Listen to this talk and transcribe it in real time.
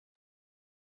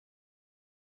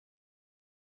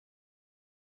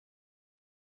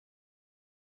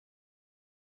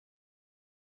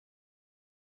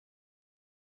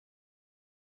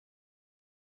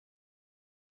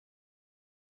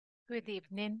Good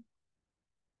evening.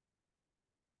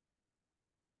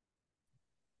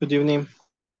 Good evening.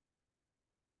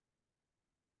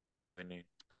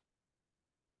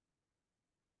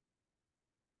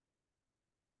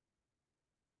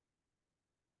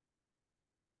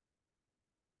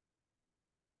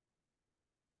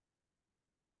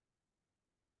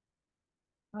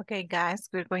 Okay, guys,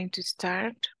 we're going to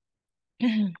start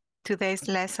today's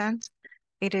lesson.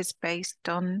 It is based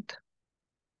on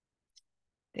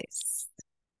this.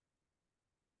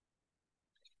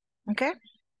 Okay.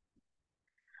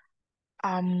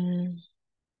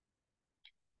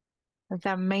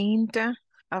 The main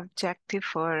objective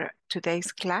for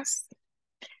today's class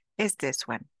is this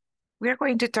one. We're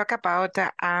going to talk about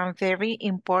a very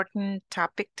important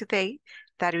topic today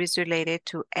that is related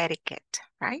to etiquette,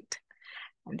 right?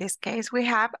 In this case, we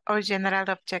have our general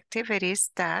objective. It is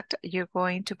that you're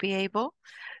going to be able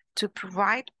to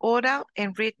provide oral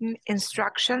and written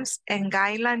instructions and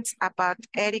guidelines about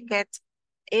etiquette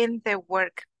in the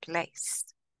workplace,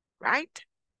 right?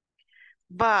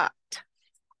 But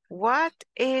what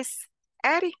is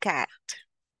etiquette?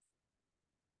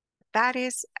 That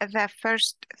is the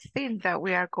first thing that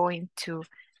we are going to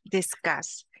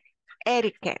discuss.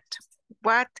 Etiquette.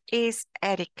 What is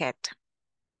etiquette?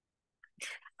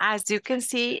 As you can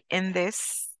see in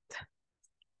this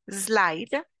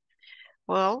slide,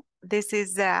 well, this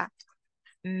is the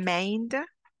main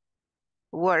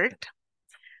word,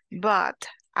 but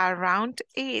around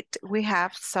it we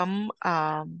have some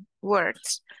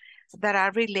words that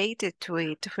are related to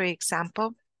it. For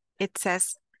example, it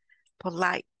says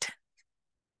polite,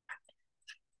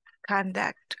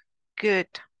 conduct, good,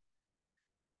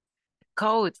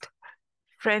 code,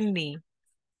 friendly,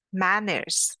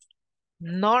 manners,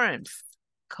 norms,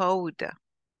 code,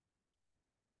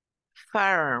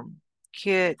 firm,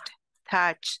 good,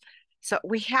 touch. So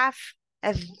we have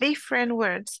different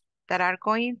words that are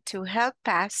going to help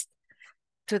us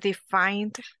to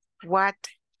define what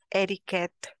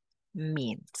etiquette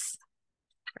means,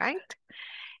 right?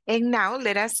 And now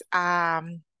let us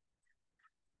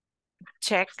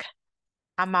check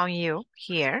among you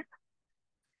here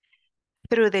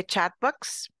through the chat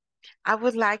box. I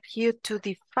would like you to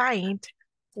define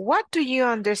what do you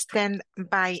understand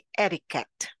by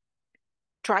etiquette.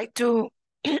 Try to,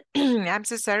 I'm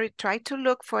so sorry, try to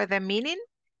look for the meaning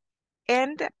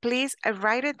and please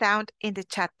write it down in the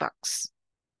chat box.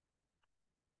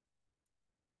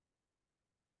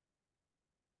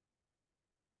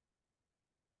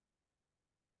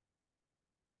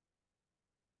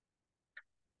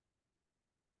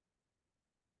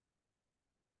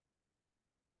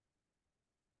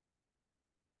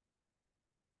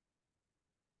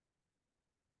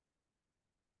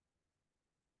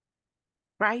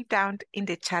 Write down in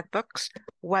the chat box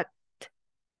what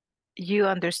you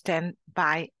understand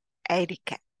by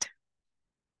etiquette.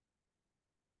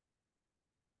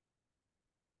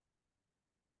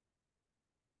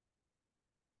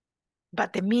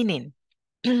 But the meaning,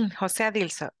 José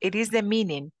Adilso, it is the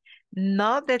meaning,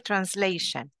 not the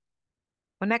translation.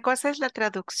 Una cosa es la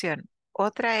traducción,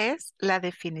 otra es la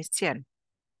definición.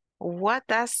 What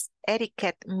does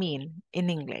etiquette mean in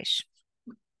English?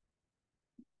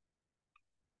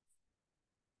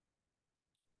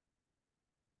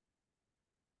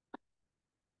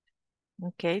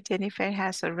 Okay, Jennifer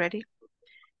has already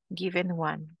given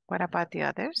one. What about the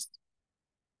others?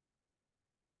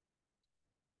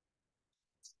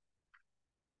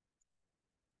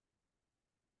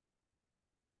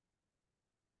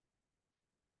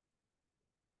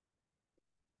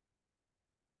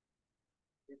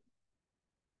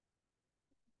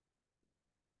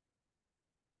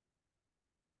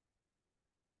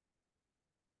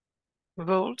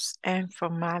 Rules and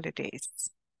formalities.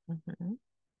 Mhm.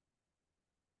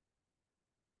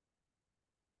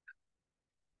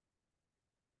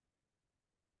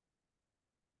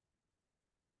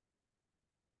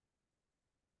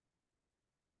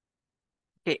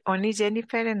 Okay, only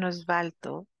Jennifer and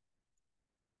Osvaldo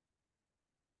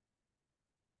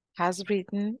has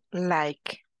written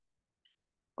like,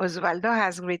 Osvaldo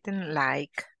has written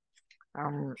like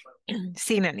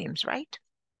synonyms, right?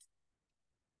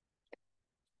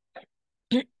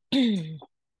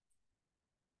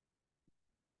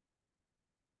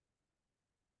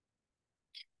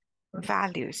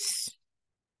 Values.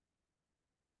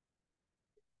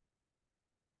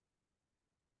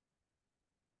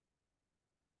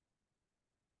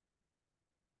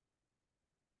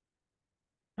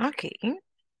 Okay,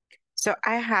 so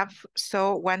I have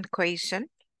one question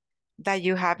that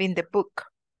you have in the book.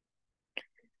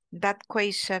 That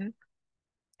question,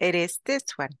 it is this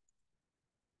one.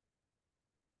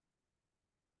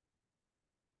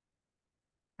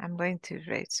 I'm going to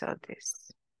erase all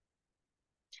this.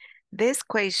 This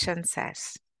question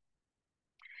says,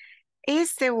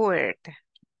 is the word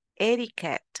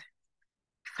etiquette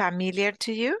familiar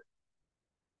to you?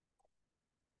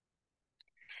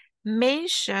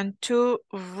 Mention 2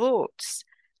 rules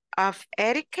of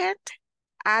etiquette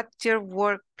at your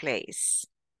workplace.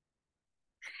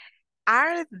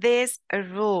 Are these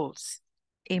rules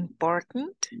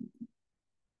important?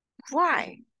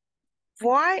 Why?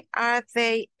 Why are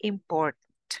they important?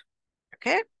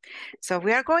 Okay, so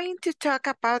we are going to talk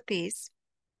about this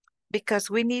because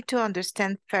we need to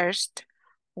understand first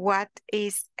what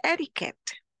is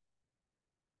etiquette.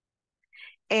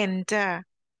 And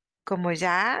como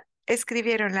ya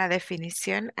escribieron la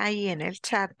definición ahí en el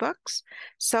chat box,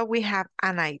 so we have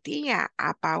an idea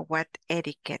about what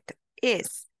etiquette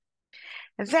is.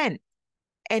 Then,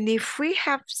 and if we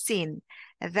have seen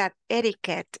that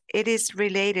etiquette, it is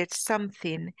related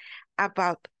something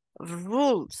about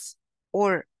rules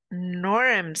or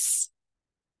norms.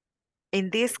 In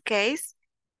this case,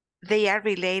 they are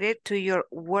related to your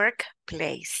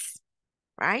workplace,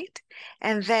 right?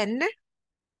 And then,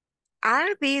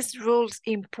 are these rules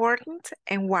important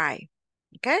and why?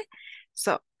 Okay,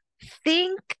 so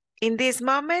think in this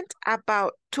moment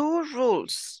about 2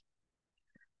 rules.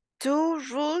 2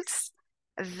 rules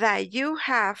that you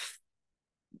have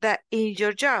that in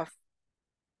your job,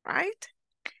 right?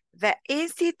 The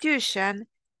institution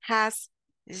has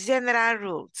general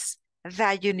rules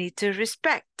that you need to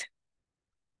respect.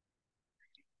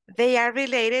 They are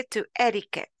related to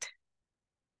etiquette.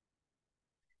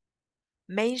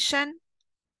 Mention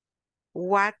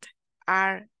what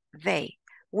are they,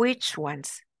 which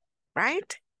ones,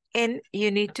 right? And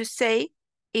you need to say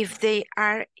if they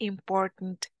are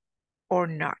important or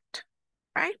not,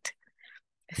 right?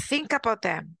 Think about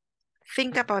them.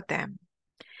 Think about them.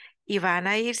 Y van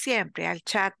a ir siempre al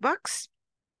chat box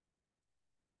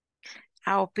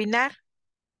a opinar.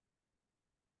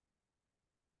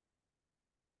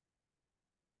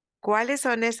 ¿Cuáles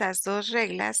son esas 2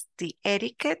 reglas de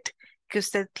etiquette que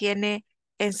usted tiene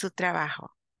en su trabajo?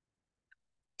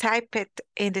 Type it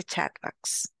in the chat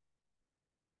box.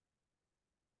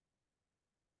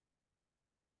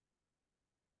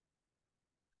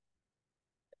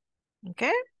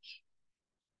 Okay.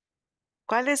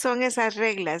 ¿Cuáles son esas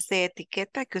reglas de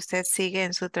etiqueta que usted sigue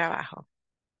en su trabajo?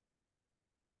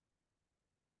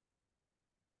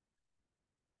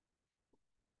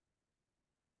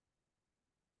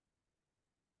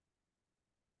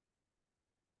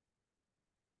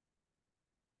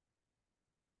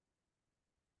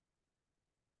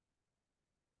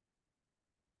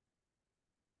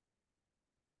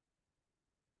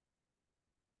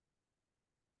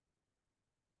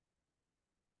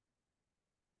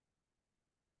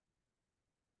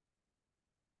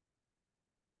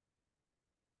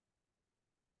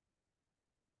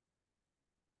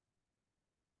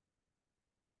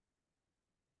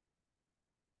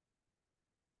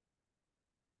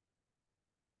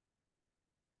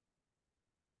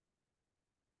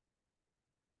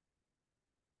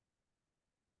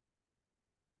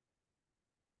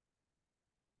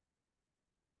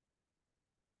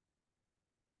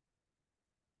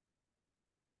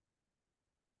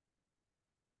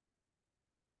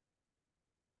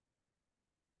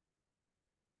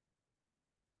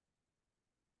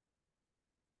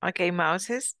 Okay,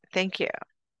 Moses, thank you.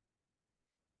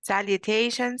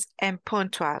 Salutations and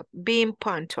punctual, being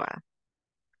punctual.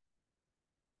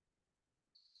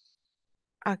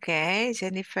 Okay,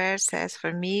 Jennifer says,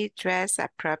 for me, dress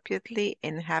appropriately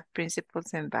and have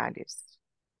principles and values.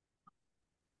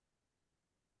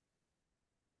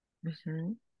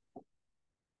 Mhm.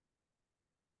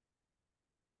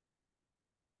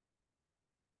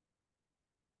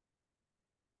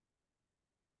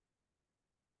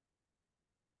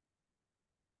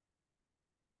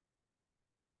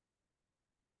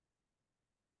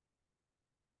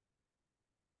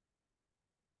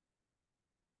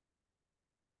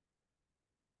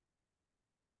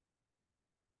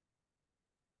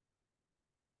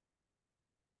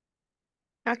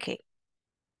 Okay.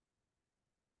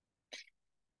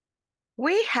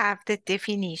 We have the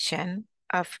definition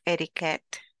of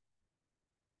etiquette.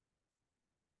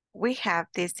 We have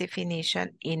this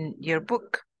definition in your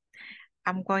book.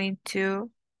 I'm going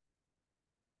to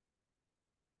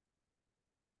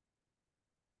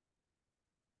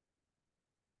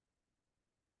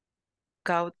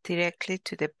go directly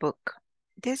to the book.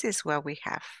 This is what we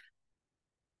have.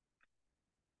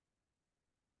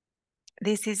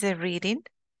 This is a reading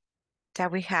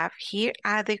that we have. Here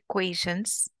are the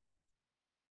equations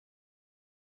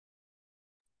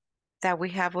that we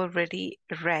have already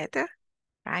read.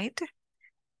 right?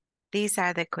 These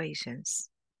are the equations.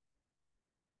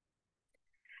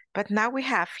 But now we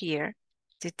have here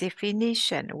the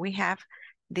definition. We have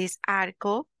this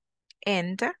article,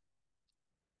 and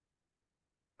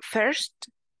first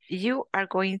you are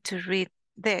going to read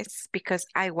this because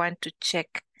I want to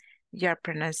check your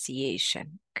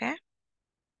pronunciation, okay?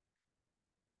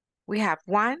 We have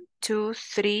 1, 2,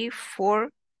 3, 4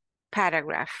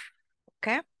 paragraph,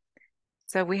 okay?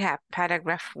 So we have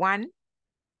paragraph 1.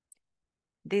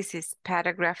 This is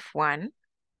paragraph 1.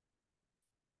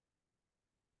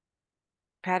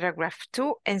 Paragraph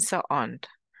 2, and so on.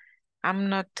 I'm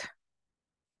not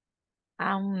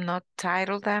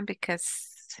titled them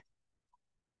because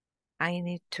I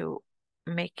need to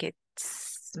make it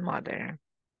smaller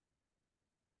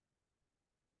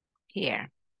here.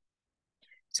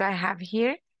 So I have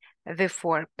here the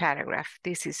 4 paragraph.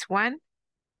 This is 1,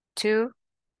 2,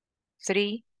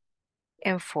 3,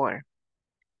 and 4.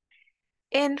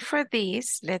 And for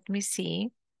this, let me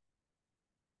see.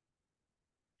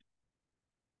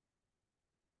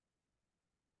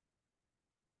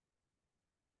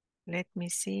 Let me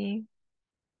see.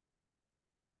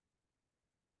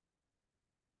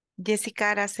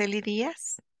 Jessica Araceli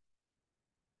Díaz.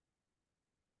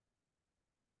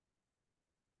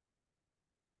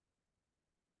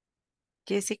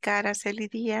 Jessica Araceli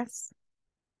Díaz.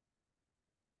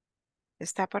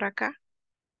 ¿Está por acá?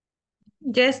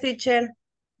 Yes, teacher.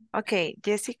 Ok,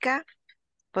 Jessica,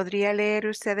 ¿podría leer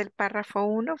usted el párrafo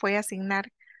 1? Voy a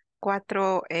asignar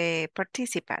 4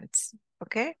 participants,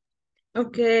 ¿ok?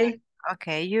 Okay.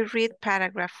 Okay, you read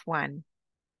paragraph 1.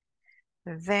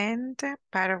 Then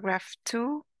paragraph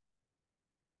 2,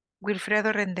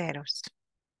 Wilfredo Renderos.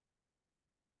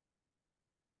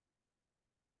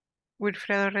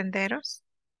 Wilfredo Renderos.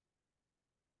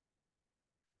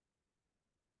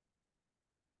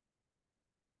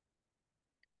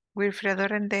 Wilfredo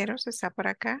Renderos, ¿está por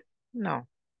acá? No.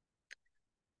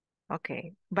 Ok.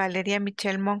 Valeria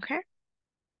Michelle Monge.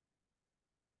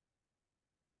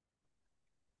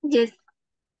 Yes.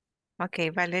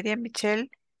 Ok, Valeria Michelle,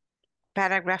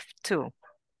 paragraph 2.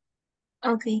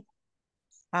 Okay.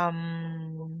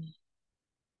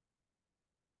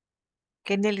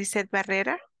 Kenia Lizeth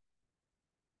Barrera.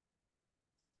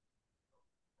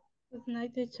 Good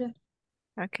night, teacher.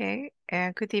 Okay,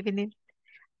 good evening.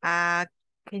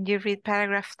 Can you read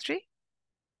paragraph 3?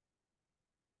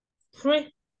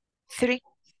 3. 3,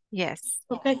 yes.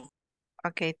 Okay.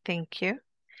 Okay, thank you.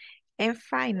 And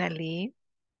finally,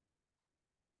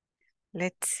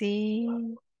 let's see.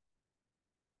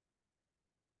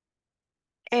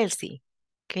 Elsie,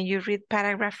 can you read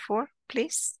paragraph 4,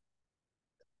 please?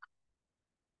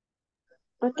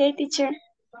 Okay, teacher.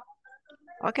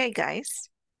 Okay, guys.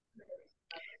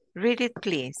 Read it,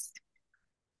 please.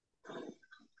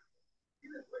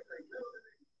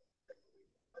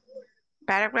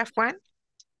 Paragraph 1.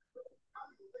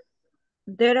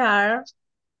 There are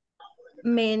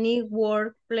many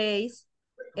workplace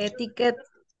etiquette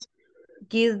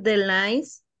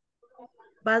guidelines,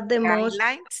 but the most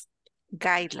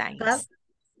Guidelines.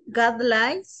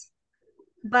 guidelines,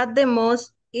 but the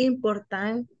most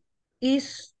important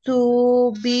is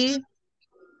to be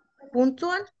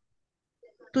punctual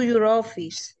to your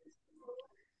office.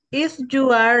 If you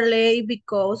are late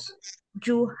because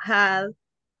you had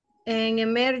an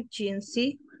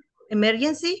emergency,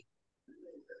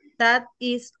 that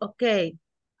is okay.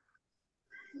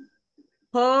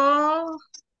 Oh,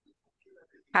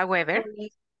 However,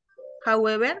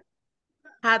 however,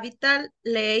 habitat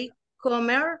late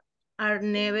comers are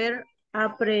never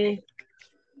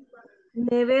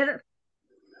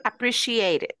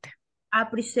appreciated.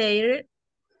 appreciated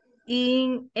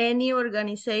in any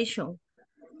organization.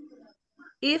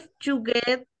 If you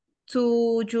get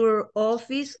to your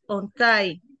office on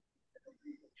time,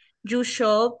 you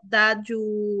show that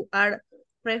you are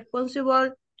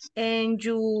responsible and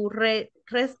you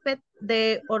respect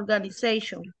the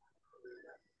organization.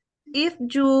 If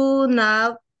you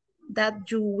know that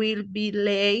you will be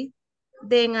late,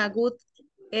 then a good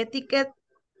etiquette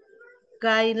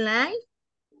guideline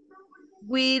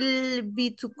will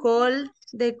be to call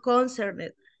the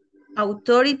concerned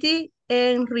authority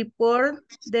and report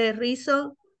the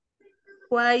reason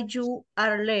why you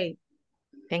are late.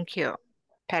 Thank you.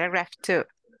 Paragraph 2.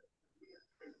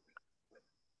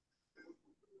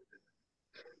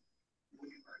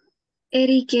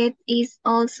 Etiquette is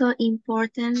also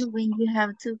important when you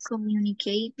have to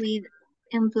communicate with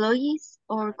employees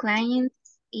or clients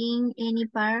in any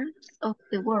part of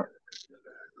the world.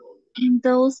 In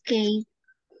those cases,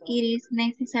 it is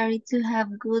necessary to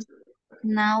have good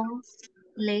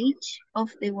knowledge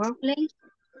of the workplace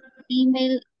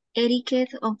email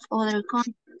etiquette of other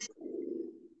countries.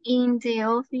 In the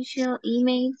official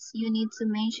emails, you need to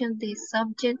mention the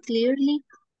subject clearly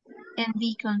and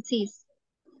be concise.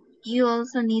 You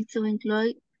also need to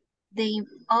include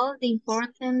all the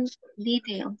important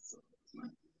details.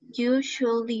 You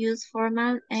should use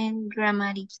formal and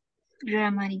grammatical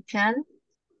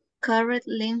correct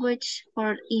language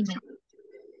for email.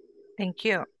 Thank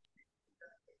you.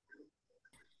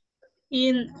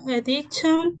 In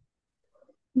addition,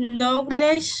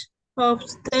 knowledge of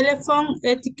telephone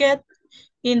etiquette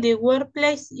in the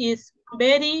workplace is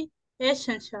very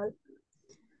essential.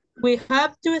 We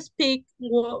have to speak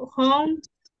on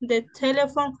the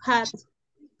telephone at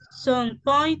some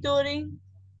point during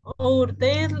our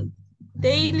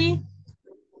daily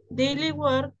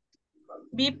work.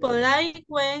 Be polite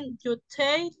when you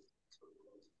talk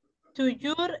to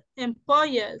your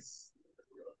employers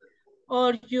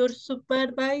or your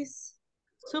supervise.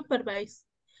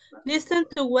 Listen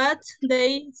to what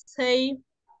they say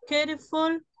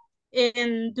careful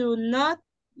and do not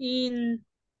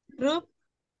interrupt.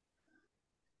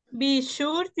 Be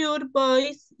sure your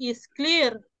voice is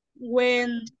clear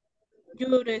when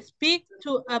you speak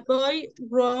to avoid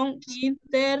wrong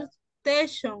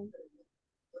interpretation.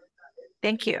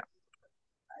 Thank you.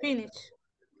 Finish.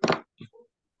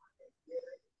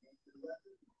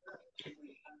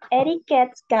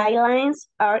 Etiquette guidelines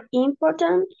are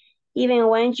important even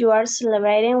when you are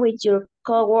celebrating with your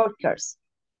coworkers.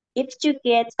 If you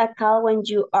get a call when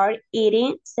you are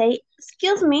eating, say,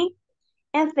 "Excuse me,"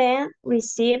 and then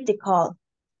receive the call.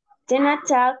 Do not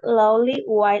talk loudly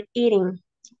while eating,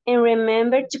 and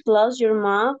remember to close your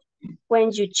mouth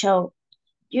when you chew.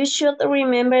 You should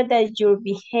remember that your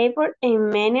behavior and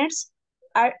manners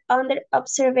are under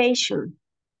observation.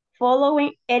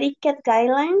 Following etiquette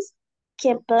guidelines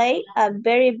can play a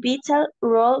very vital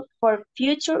role for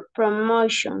future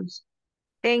promotions.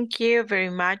 Thank you very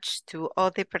much to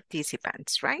all the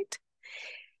participants, right?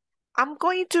 I'm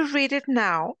going to read it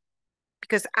now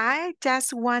because I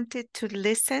just wanted to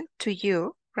listen to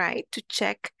you, right? To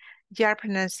check your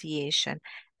pronunciation.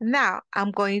 Now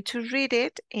I'm going to read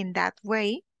it in that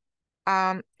way.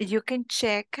 You can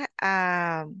check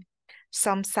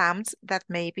some sounds that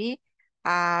maybe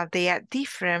they are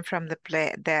different from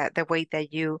the way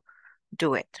that you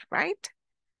do it, right?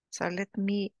 So let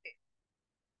me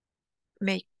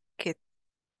make it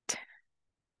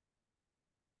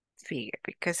bigger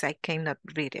because I cannot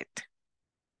read it.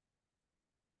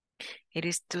 It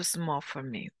is too small for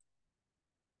me.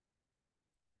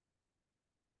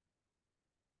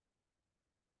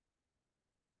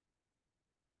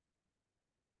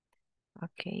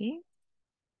 Okay.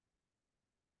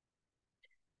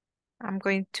 I'm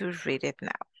going to read it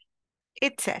now.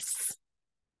 It says,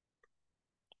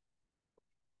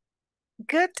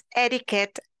 good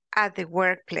etiquette at the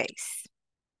workplace.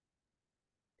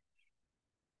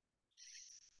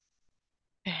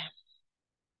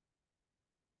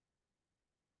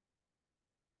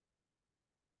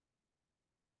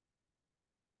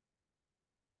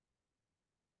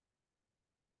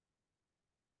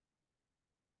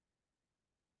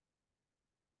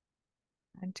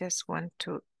 I just want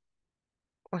to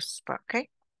whisper, okay?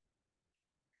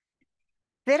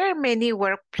 There are many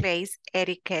workplace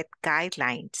etiquette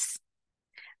guidelines,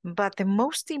 but the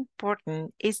most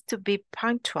important is to be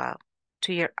punctual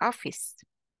to your office.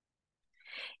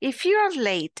 If you are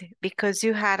late because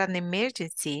you had an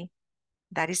emergency,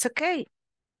 that is okay.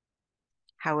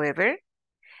 However,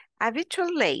 habitual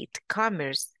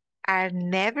latecomers are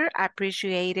never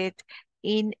appreciated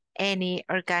in any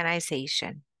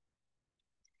organization.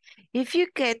 If you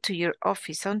get to your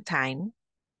office on time,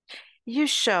 you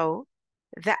show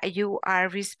that you are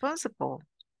responsible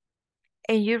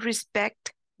and you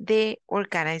respect the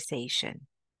organization.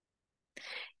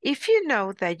 If you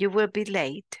know that you will be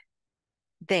late,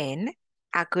 then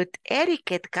a good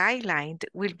etiquette guideline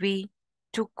will be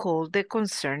to call the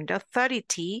concerned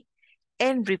authority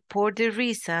and report the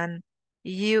reason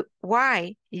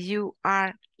why you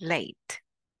are late.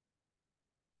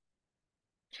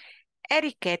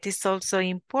 Etiquette is also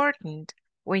important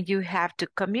when you have to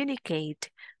communicate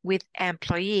with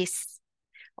employees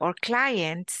or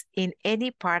clients in any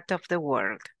part of the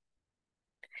world.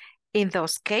 In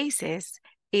those cases,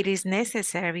 it is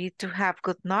necessary to have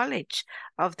good knowledge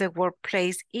of the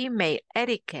workplace email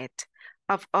etiquette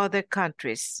of other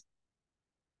countries.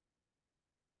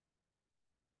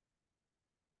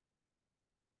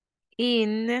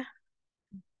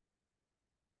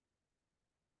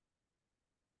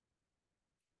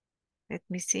 Let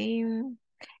me see.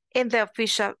 In the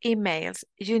official emails,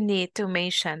 you need to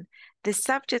mention the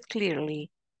subject clearly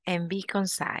and be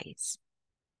concise.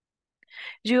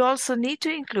 You also need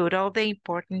to include all the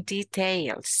important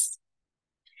details.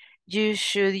 You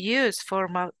should use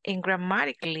formal and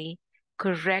grammatically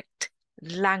correct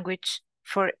language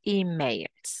for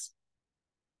emails.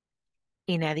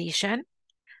 In addition,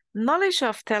 knowledge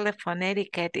of telephone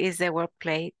etiquette in the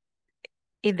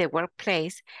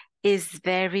workplace is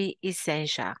very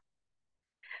essential.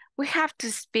 We have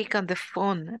to speak on the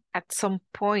phone at some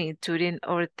point during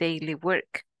our daily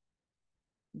work.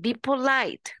 Be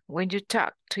polite when you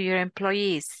talk to your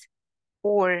employees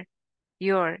or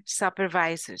your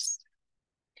supervisors.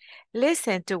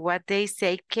 Listen to what they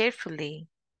say carefully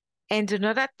and do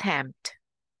not attempt.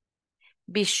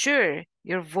 Be sure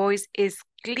your voice is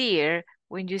clear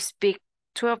when you speak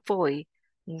to avoid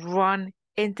wrong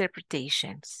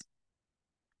interpretations.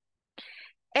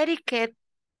 Etiquette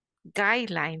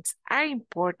guidelines are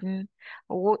important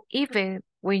even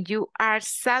when you are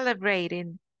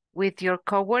celebrating with your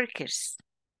coworkers.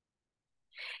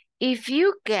 If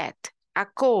you get a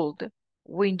cold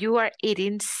when you are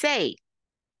eating, say,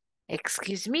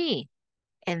 "Excuse me,"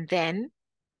 and then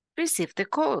receive the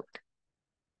cold.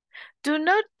 Do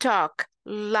not talk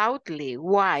loudly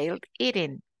while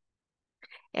eating.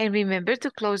 And remember to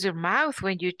close your mouth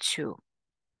when you chew.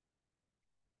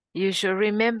 You should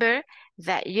remember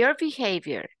that your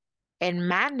behavior and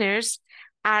manners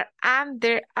are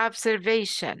under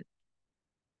observation.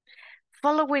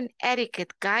 Following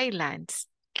etiquette guidelines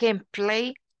can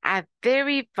play a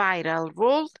very vital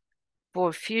role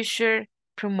for future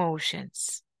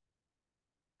promotions.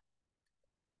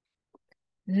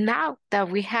 Now that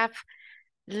we have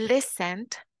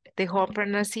listened the whole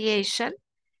pronunciation,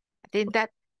 I think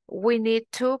that we need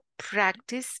to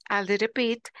practice a little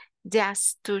bit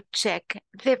just to check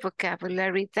the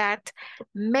vocabulary that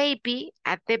maybe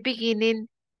at the beginning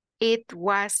it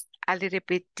was a little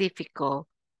bit difficult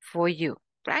for you,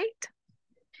 right?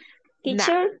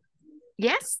 Teacher? Now,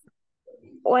 yes?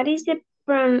 What is the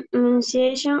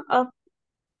pronunciation of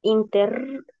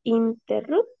interrupt?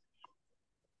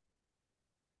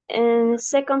 And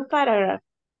second paragraph.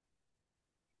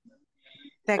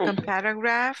 Second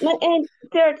paragraph. No, and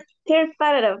third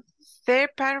paragraph. Third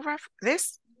paragraph,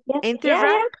 this? Yes.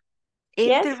 Interrupt,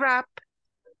 Yes. interrupt,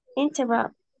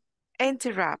 Interrupt.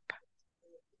 interrupt,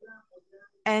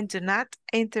 and do not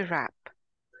interrupt.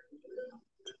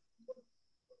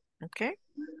 Okay.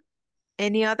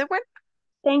 Any other one?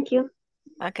 Thank you.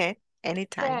 Okay,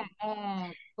 anytime.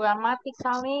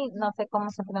 Grammatically, no sé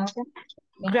cómo se pronuncia.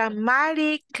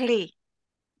 Grammatically.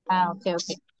 Okay.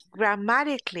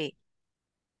 Grammatically.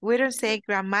 We don't say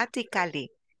grammatically.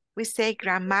 We say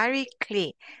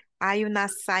grammatically. Hay una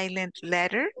silent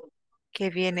letter que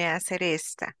viene a ser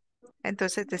esta.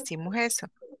 Entonces decimos eso.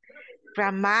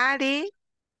 Grammatically.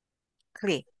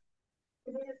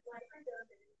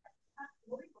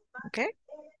 Okay.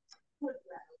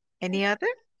 Any other?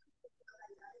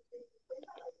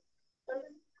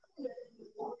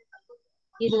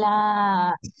 Y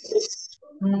la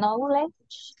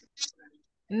knowledge.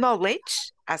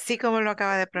 Knowledge, así como lo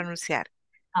acaba de pronunciar.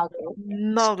 Okay.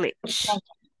 Knowledge.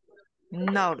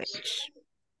 Knowledge.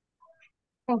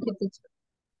 Thank you, teacher.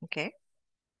 Okay.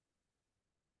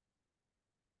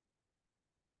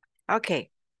 Okay.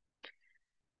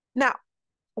 Now,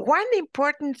 one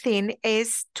important thing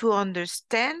is to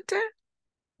understand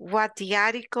what the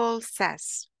article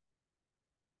says.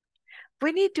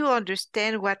 We need to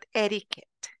understand what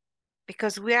etiquette,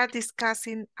 because we are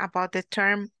discussing about the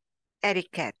term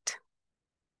etiquette.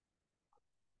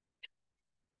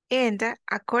 And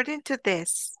according to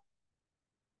this,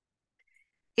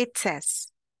 it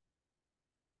says,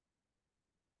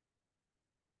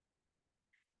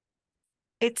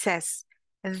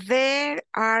 there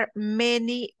are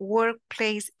many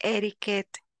workplace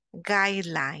etiquette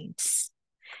guidelines.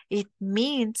 It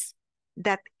means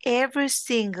that every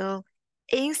single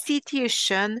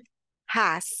institution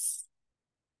has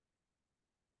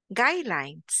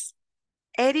guidelines,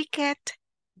 etiquette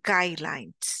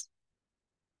guidelines,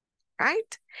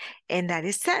 right? And that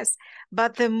it says,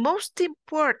 but the most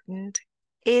important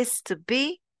is to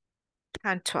be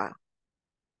punctual.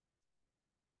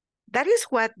 That is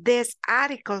what this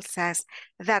article says,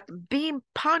 that being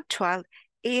punctual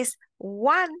is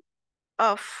one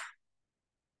of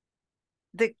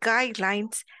the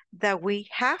guidelines that we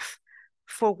have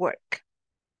for work.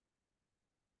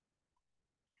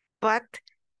 But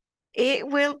it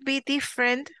will be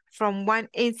different from one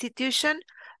institution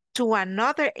to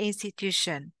another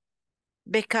institution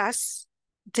because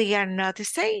they are not the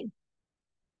same.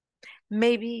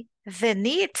 Maybe the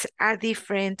needs are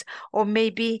different, or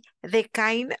maybe the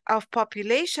kind of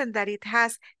population that it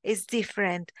has is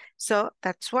different. So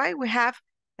that's why we have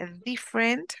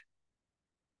different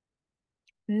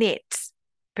needs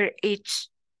per each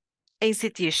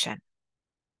institution.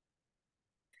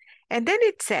 And then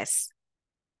it says,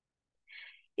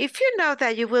 if you know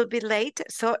that you will be late,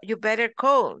 so you better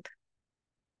call.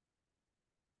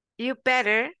 You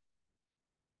better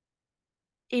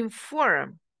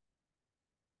inform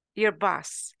your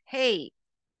boss. Hey,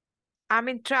 I'm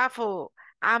in trouble.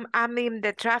 I'm in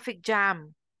the traffic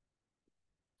jam.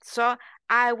 So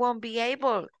I won't be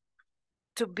able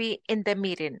to be in the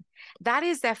meeting. That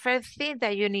is the first thing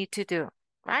that you need to do,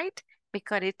 right?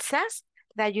 Because it says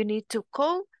that you need to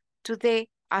call to the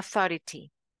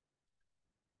authority.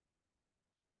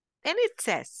 And it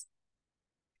says,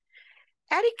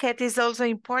 etiquette is also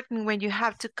important when you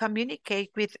have to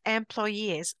communicate with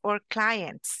employees or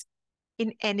clients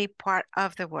in any part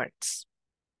of the words.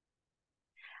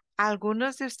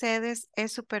 ¿Algunos de ustedes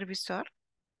es supervisor?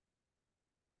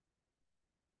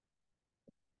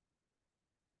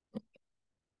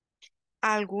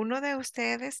 ¿Alguno de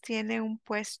ustedes tiene un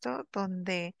puesto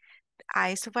donde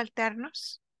hay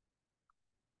subalternos?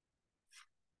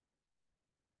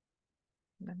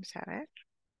 Vamos a ver.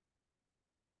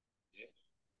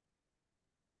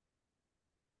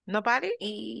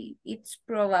 Nobody? It's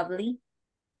probably.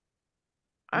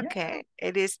 Okay,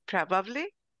 it is probably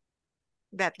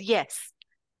that yes.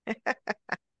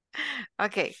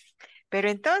 Ok, pero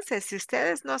entonces, si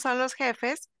ustedes no son los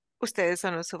jefes, ustedes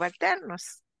son los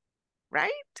subalternos,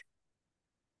 right?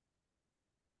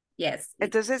 Yes,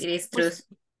 Entonces, it is true.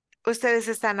 ustedes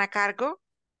están a cargo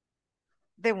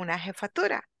de una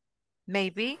jefatura,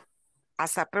 maybe a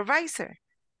supervisor.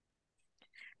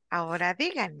 Ahora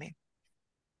díganme,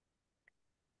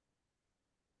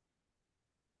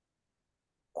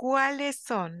 ¿cuáles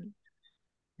son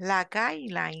las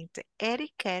guidelines de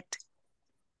etiquette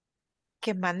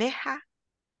que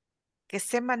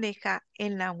se maneja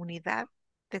en la unidad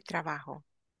de trabajo?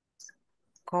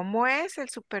 ¿Cómo es el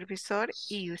supervisor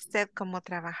y usted como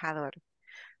trabajador?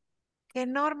 ¿Qué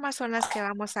normas son las que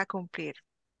vamos a cumplir?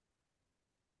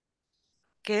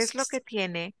 ¿Qué es lo que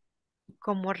tiene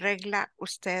como regla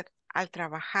usted al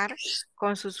trabajar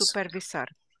con su supervisor?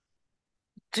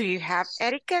 Do you have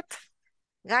etiquette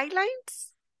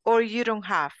guidelines or you don't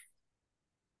have?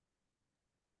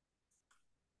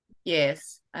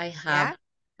 Yes, I have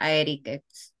Yeah?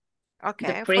 etiquette.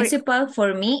 Okay. The principal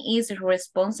for me is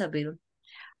responsible.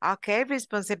 Okay,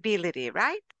 responsibility,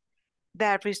 right?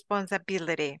 The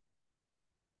responsibility.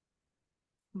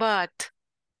 But,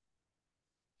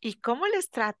 ¿y cómo les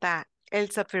trata el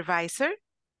supervisor?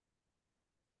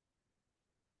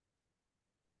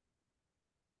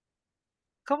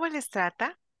 ¿Cómo les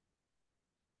trata?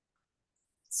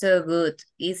 So good.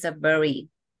 It's a very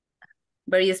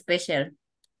special.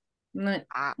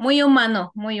 Ah, Muy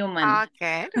humano, muy humano.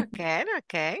 okay, okay,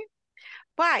 okay.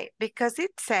 Why? Because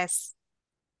it says,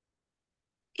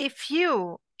 if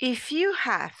you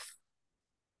have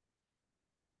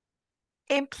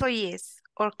employees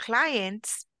or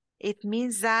clients, it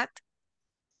means that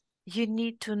you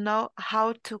need to know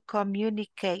how to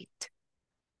communicate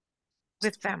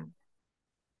with them.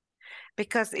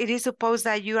 Because it is supposed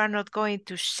that you are not going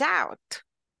to shout.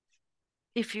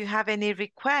 If you have any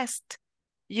request,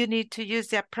 you need to use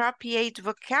the appropriate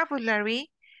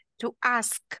vocabulary to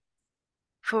ask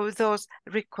for those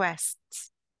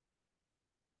requests.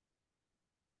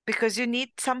 Because you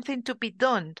need something to be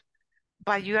done,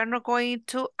 but you are not going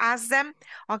to ask them,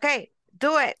 okay,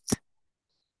 do it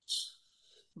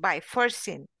by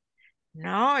forcing.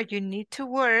 No, you need to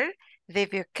work. The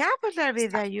vocabulary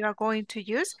that you are going to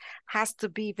use has to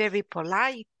be very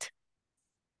polite,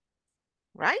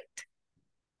 right?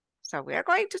 So we are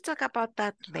going to talk about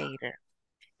that later.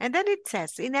 And then it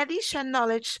says, in addition,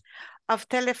 knowledge of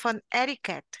telephone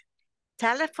etiquette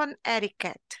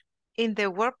in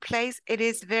the workplace, it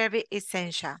is very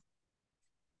essential.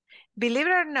 Believe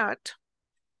it or not,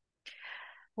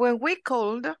 when we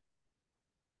called,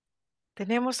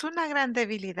 tenemos una gran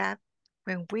debilidad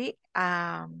when we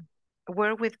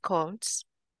work with calls.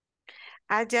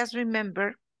 I just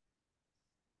remember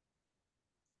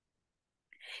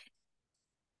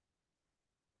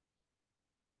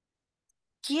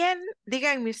 ¿quién,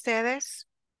 díganme ustedes,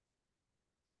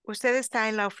 usted está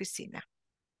en la oficina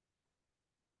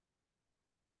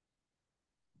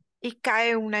y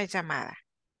cae una llamada?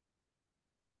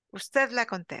 Usted la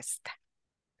contesta.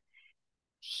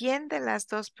 ¿Quién de las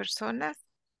dos personas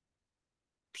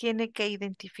tiene que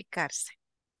identificarse?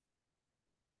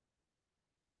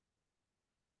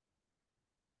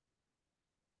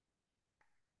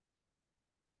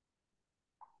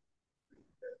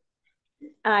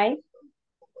 I.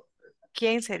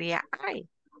 ¿Quién sería I?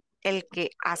 ¿El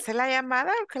que hace la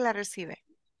llamada o el que la recibe?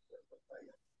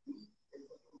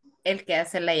 El que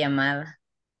hace la llamada.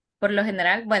 Por lo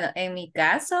general, bueno, en mi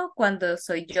caso, cuando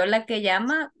soy yo la que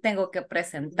llama, tengo que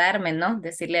presentarme, ¿no?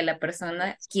 Decirle a la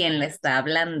persona quién le está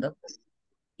hablando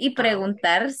y Ah,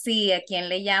 preguntar si a quién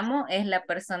le llamo es la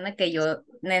persona que yo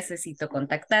necesito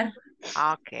contactar.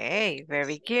 ok,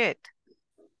 very good.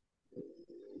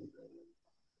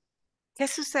 ¿Qué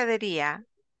sucedería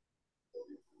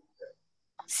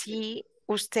si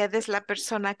usted es la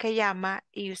persona que llama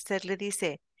y usted le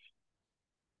dice,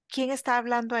 ¿quién está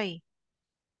hablando ahí?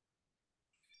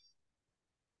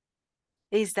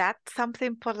 Is that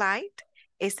something polite?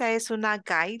 ¿Esa es una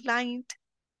guideline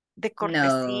de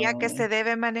cortesía que No, se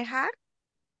debe manejar?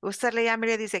 Usted le llama y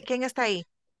le dice, ¿quién está ahí?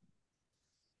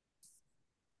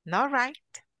 No, right.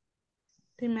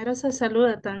 Primero se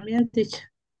saluda también,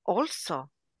 teacher.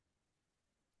 Also,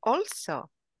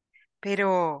 also.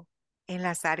 Pero en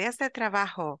las áreas de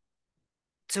trabajo,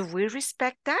 do we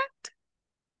respect that?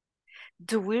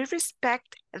 Do we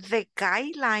respect the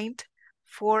guideline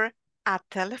for a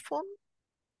telephone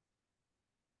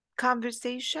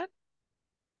conversation?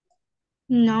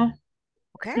 No,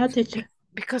 Okay? no, teacher.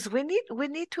 Because we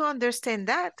need to understand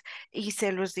that. Y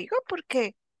se los digo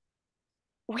porque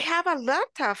we have a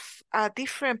lot of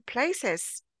different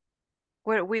places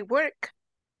where we work.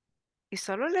 Y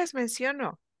solo les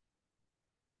menciono.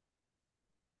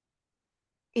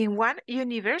 In one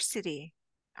university,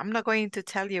 I'm not going to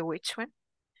tell you which one,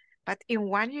 but in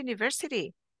one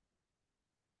university,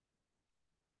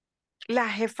 la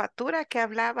jefatura que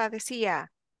hablaba decía,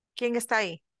 ¿quién está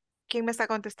ahí? ¿Quién me está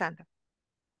contestando?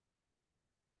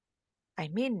 I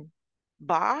mean,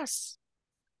 boss.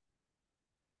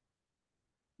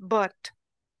 But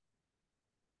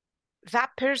that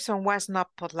person was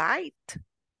not polite.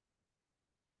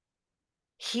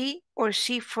 He or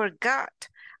she forgot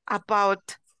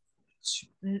about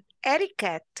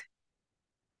etiquette.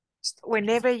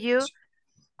 Whenever you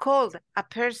call a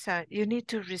person, you need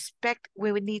to respect,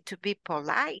 we need to be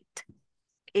polite.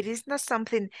 It is not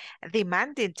something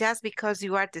demanding just because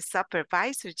you are the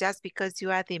supervisor, just because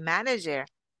you are the manager,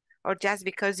 or just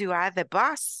because you are the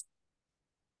boss.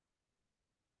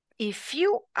 If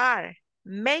you are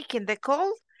making the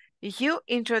call, you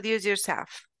introduce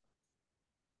yourself,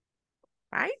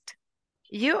 right?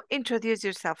 You introduce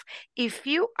yourself. If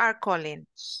you are calling,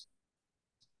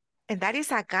 and that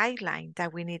is a guideline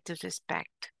that we need to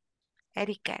respect,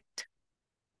 etiquette.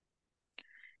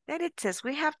 Then it says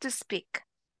we have to speak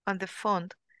on the phone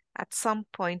at some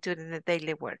point during the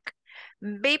daily work.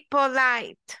 Be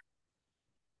polite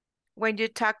when you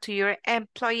talk to your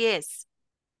employees.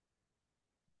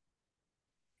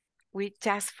 We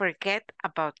just forget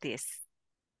about this.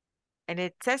 And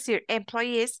it says your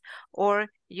employees or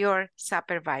your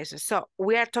supervisor. So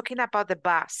we are talking about the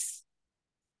boss.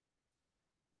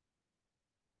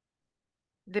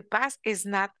 The boss is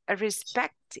not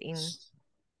respecting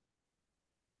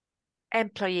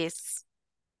employees'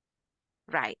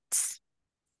 rights.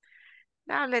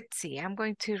 Now let's see, I'm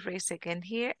going to erase again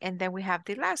here, and then we have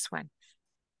the last one.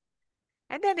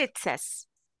 And then it says,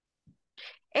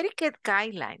 etiquette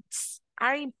guidelines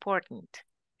are important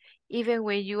even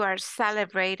when you are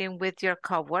celebrating with your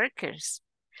coworkers.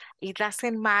 It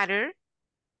doesn't matter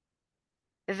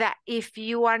that if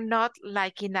you are not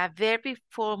like in a very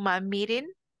formal meeting,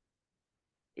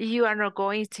 you are not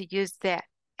going to use the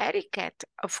etiquette.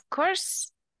 Of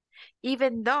course,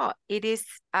 even though it is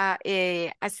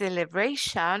a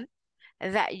celebration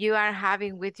that you are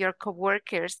having with your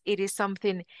coworkers, it is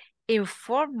something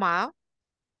informal,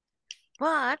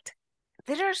 but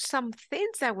there are some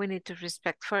things that we need to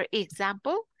respect. For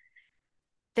example,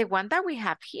 the one that we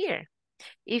have here.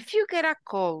 If you get a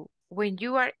call when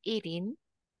you are eating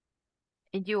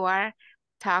and you are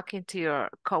talking to your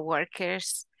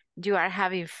coworkers, you are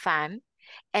having fun,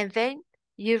 and then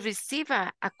you receive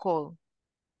a call,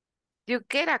 you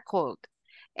get a call,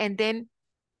 and then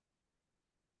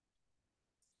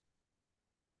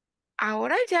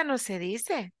ahora ya no se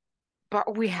dice,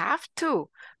 but we have to.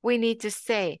 We need to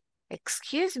say,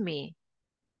 excuse me,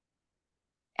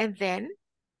 and then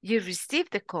you receive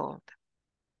the call.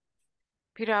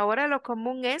 Pero ahora lo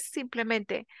común es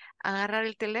simplemente agarrar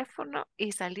el teléfono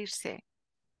y salirse.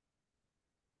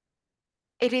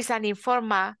 It is an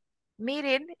informal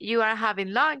meeting. You are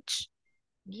having lunch.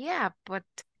 Yeah, but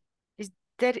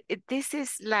this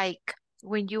is like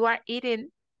when you are eating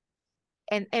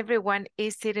and everyone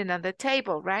is sitting on the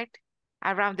table, right?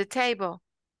 Around the table.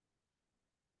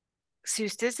 Si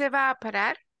usted se va a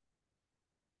parar,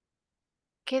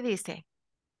 ¿qué dice?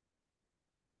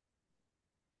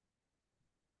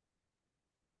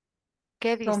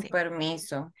 ¿Qué Con dice?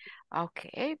 permiso.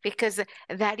 Okay, because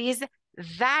that is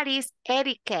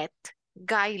etiquette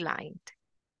guideline.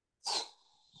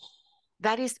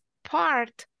 That is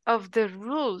part of the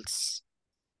rules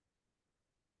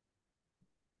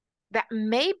that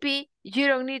maybe you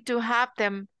don't need to have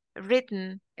them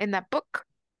written in a book,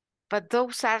 but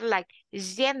those are like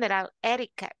general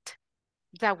etiquette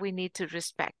that we need to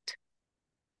respect,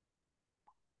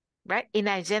 right? In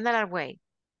a general way.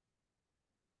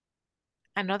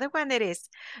 Another one it is,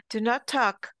 do not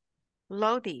talk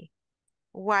loudly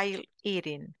while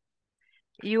eating.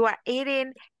 You are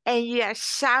eating and you are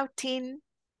shouting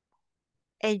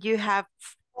and you have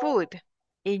food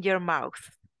in your mouth.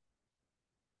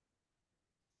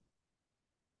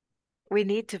 We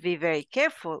need to be very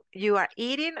careful. You are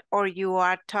eating or you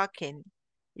are talking.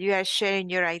 You are sharing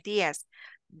your ideas,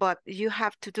 but you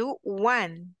have to do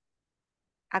one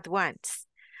at once.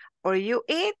 Or you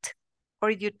eat or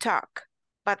you talk,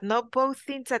 but not both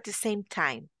things at the same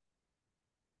time.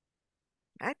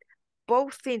 Right?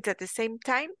 Both things at the same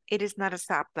time, it is not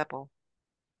acceptable.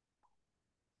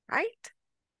 Right?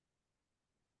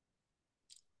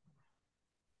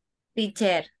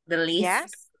 Teacher, the list.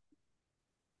 Yes.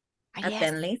 Yes.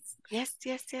 Attend list. Yes,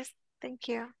 yes, yes. Thank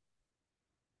you.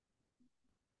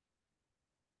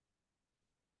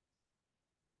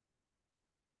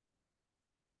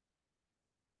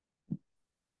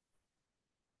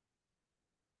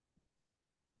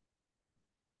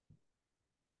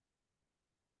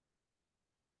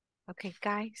 Okay,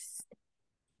 guys.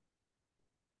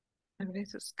 Abren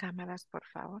sus cámaras, por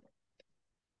favor.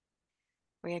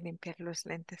 Voy a limpiar los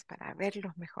lentes para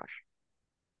verlos mejor.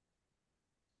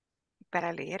 Y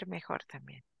para leer mejor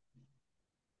también.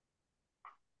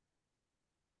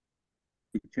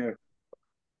 Teacher,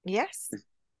 Yes.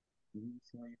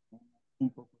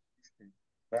 un poco triste.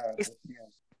 Está Es-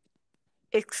 resfriado.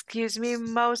 Excuse me,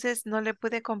 Moses, no le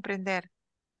pude comprender.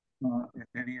 No,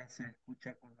 este día se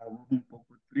escucha con la voz un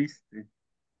poco triste.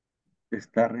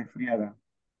 Está resfriada.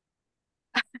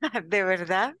 ¿De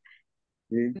verdad?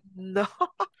 Sí, No,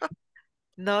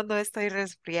 no estoy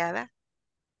resfriada.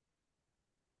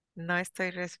 No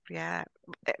estoy resfriada.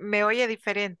 Me oye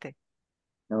diferente,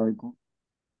 la oigo,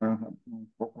 ajá,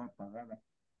 un poco apagada.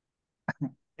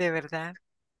 de verdad.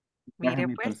 Baja Mire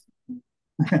mi pues, percepción.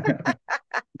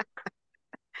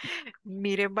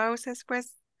 mire Moses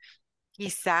pues,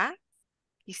 quizá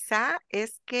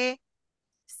es que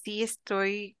sí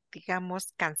estoy,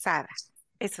 digamos, cansada.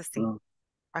 Eso sí, No,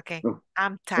 ok. no,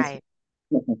 I'm es- tired.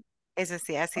 Eso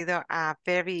sí, ha sido a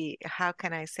very, how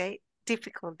can I say,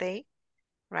 difficult day,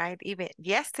 right? Even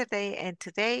yesterday and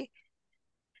today,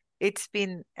 it's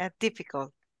been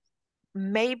difficult.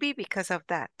 Maybe because of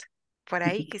that. Por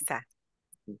ahí quizá.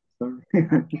 sorry.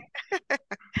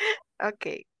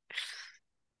 Ok.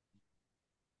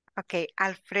 Ok.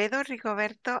 Alfredo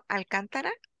Rigoberto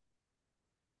Alcántara.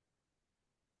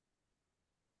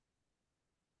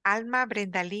 Alma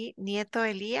Brendalí Nieto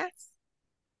Elías.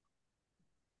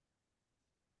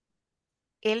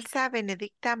 Elsa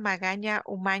Benedicta Magaña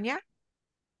Umaña.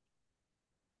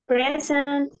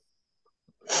 Present.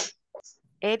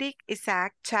 Eric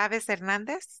Isaac Chávez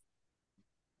Hernández.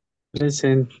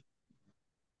 Present.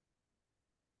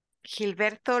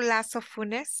 Gilberto Lazo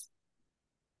Funes.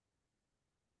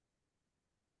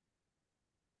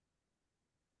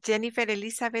 Jennifer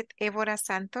Elizabeth Évora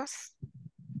Santos.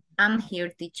 I'm here,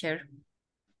 teacher.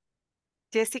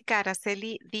 Jessica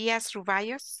Araceli Díaz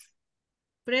Rubayos.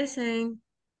 Present.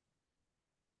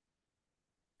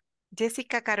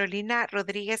 Jessica Carolina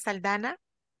Rodríguez Aldana.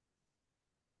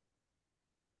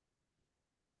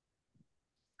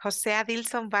 José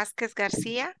Adilson Vázquez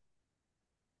García.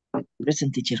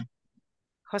 Present, teacher.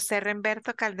 José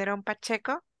Remberto Calderón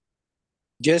Pacheco.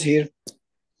 Yes, here.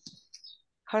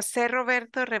 José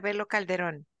Roberto Revelo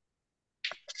Calderón.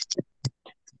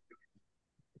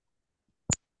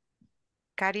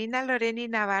 Karina Loreni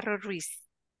Navarro Ruiz.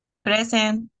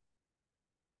 Present.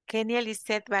 Kenia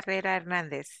Lisset Barrera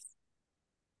Hernández.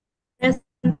 Present,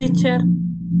 teacher.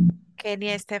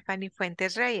 Kenia Stephanie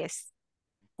Fuentes Reyes.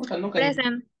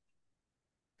 Present.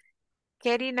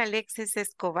 Kerin Alexis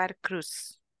Escobar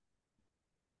Cruz.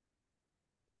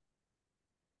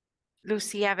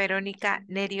 Lucía Verónica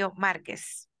Nerio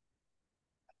Márquez.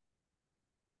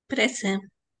 Present.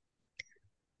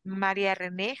 María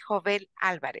René Jovel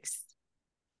Álvarez.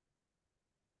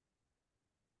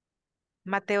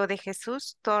 Mateo de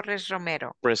Jesús Torres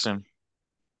Romero. Present.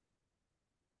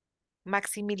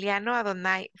 Maximiliano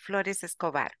Adonai Flores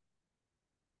Escobar.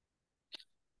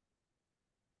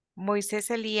 Moisés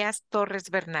Elías Torres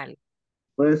Bernal.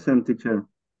 Present, teacher.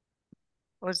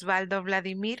 Osvaldo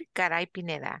Vladimir Caray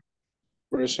Pineda.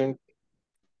 Present.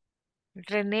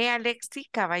 René Alexi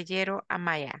Caballero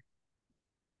Amaya.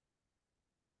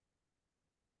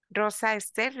 Rosa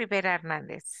Esther Rivera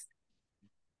Hernández.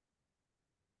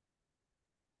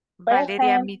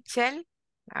 Valeria Present. Michelle.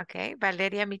 Ok,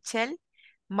 Valeria Michelle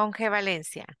Monje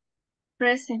Valencia.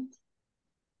 Present.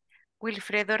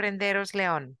 Wilfredo Renderos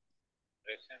León.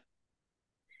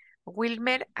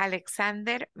 Wilmer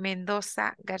Alexander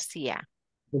Mendoza García.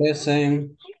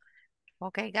 Present.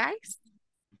 Okay, guys.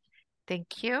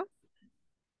 Thank you.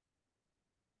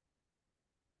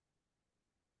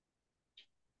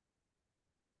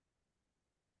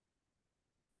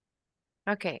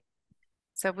 Okay,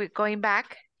 so we're going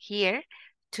back here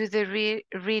to the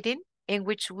reading in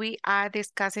which we are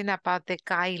discussing about the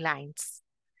guidelines,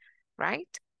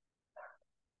 right?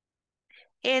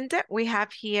 And we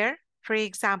have here, for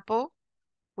example,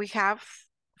 we have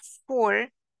 4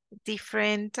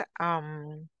 different,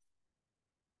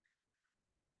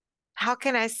 how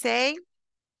can I say,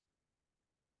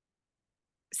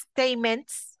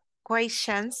 statements,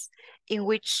 questions in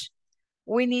which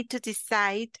we need to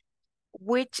decide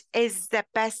which is the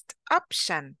best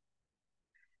option.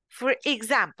 For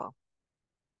example,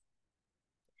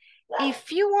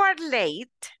 if you are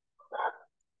late,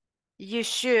 you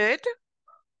should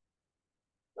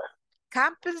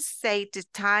compensate the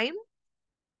time,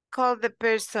 call the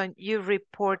person you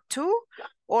report to,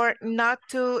 or not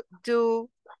to do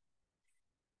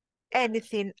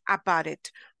anything about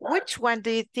it. Which one do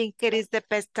you think it is the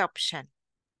best option?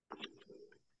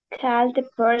 Call the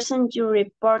person you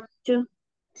report to.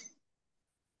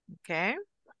 Okay.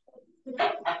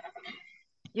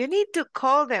 You need to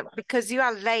call them because you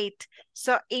are late.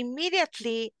 So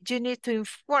immediately you need to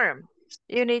inform.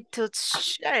 You need to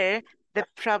share the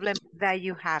problem that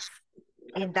you have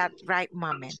in that right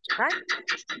moment, right?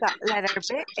 So letter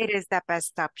B, it is the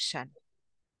best option.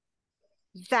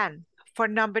 Then for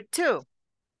number 2,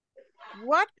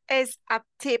 what is a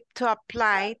tip to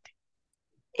apply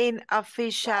in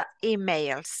official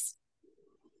emails?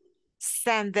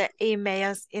 Send the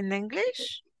emails in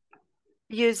English,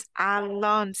 use a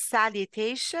long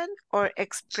salutation, or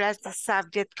express the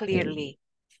subject clearly.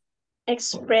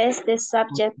 Express the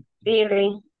subject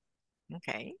clearly.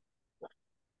 Okay.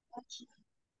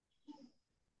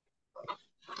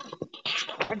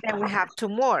 And then we have 2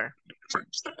 more.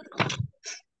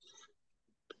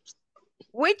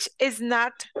 Which is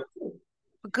not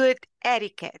good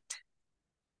etiquette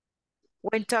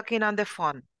when talking on the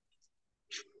phone?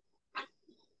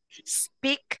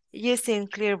 Speak using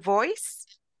clear voice,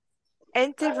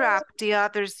 interrupt the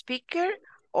other speaker,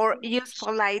 or use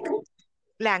polite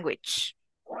language.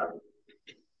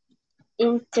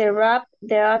 Interrupt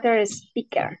the other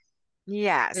speaker.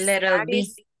 Yes. Letter B.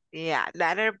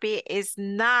 Letter B is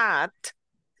not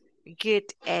good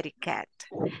etiquette.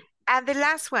 And the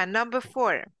last one, number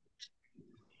 4.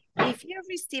 If you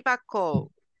receive a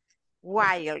call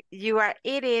while you are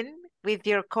eating with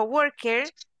your coworker,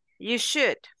 you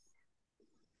should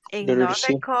ignore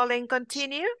the call and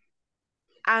continue,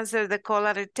 answer the call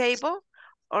at the table,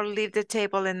 or leave the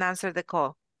table and answer the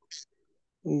call.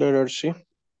 Letter C.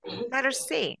 Letter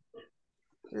C.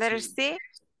 Letter C,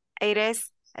 it is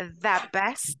the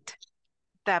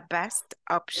best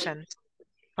option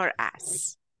for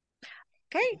us.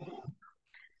 Okay.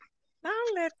 Now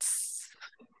let's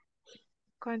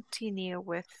continue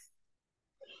with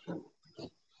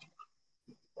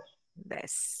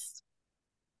this.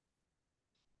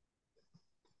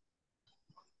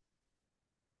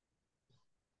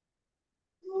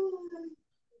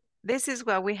 This is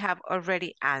what we have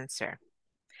already answered.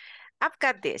 I've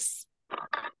got this.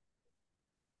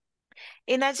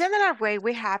 In a general way,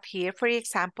 we have here, for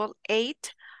example,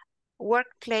 8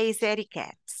 workplace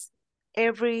etiquettes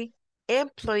every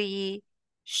employee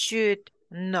should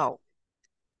know.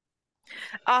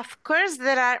 Of course,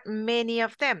 there are many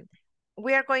of them.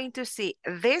 We are going to see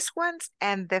these ones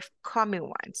and the coming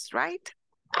ones, right?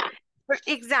 For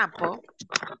example,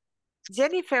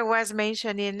 Jennifer was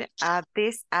mentioning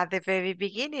this at the very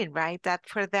beginning, right? That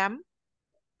for them,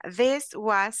 this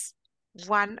was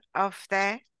one of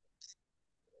the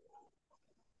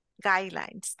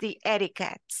guidelines, the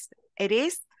etiquettes. It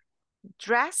is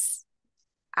dress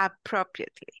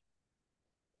appropriately.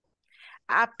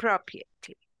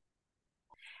 Appropriately.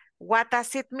 What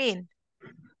does it mean?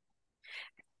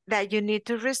 That you need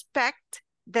to respect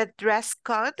the dress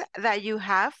code that you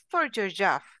have for your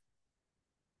job.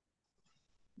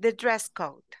 The dress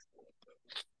code.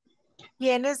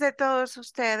 ¿Quiénes de todos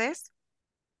ustedes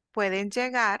pueden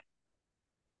llegar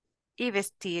y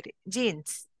vestir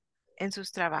jeans en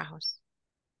sus trabajos?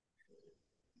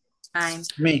 I'm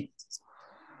Me.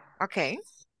 Okay.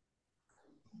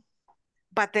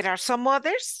 But there are some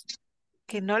others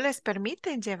que no les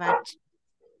permiten llevar.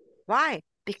 Why?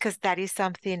 Because that is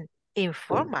something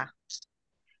informal.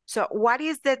 So what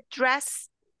is the dress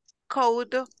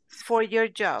code for your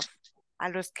job? A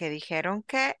los que dijeron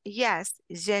que yes,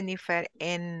 Jennifer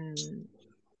and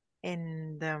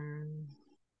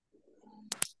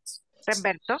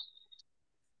Roberto.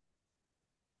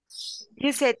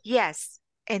 You said yes.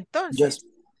 Entonces,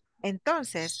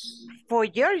 for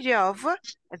your job,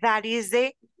 that is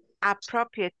the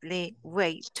appropriately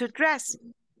way to dress.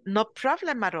 No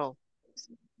problem at all.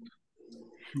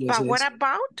 Yes, But yes.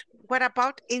 what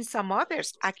about in some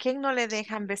others? ¿A quién no le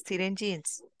dejan vestir en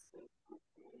jeans?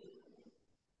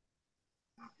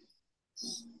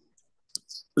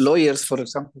 Lawyers, for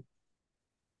example.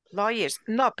 Lawyers.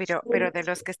 No, pero de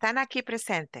los que están aquí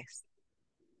presentes.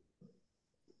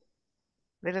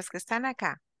 De los que están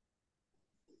acá.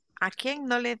 ¿A quién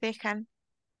no le dejan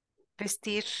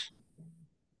vestir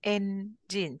en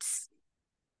jeans?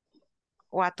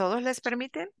 ¿O a todos les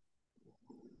permiten?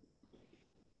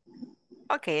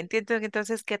 Ok, entiendo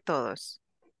entonces que todos.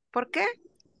 ¿Por qué?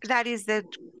 That is the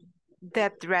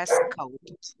dress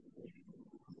code.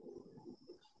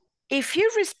 If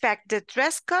you respect the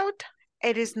dress code,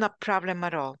 it is no problem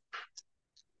at all.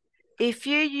 If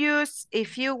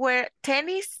you wear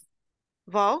tennis,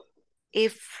 well,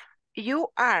 if you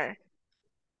are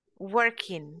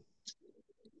working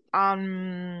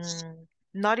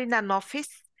not in an office,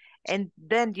 and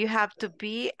then you have to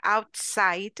be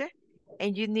outside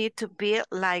and you need to be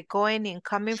like going and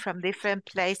coming from different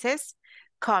places,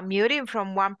 commuting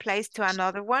from one place to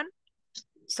another one.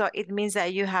 So it means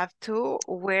that you have to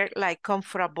wear like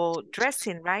comfortable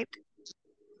dressing, right?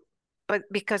 But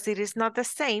because it is not the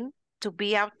same to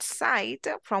be outside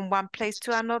from one place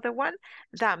to another one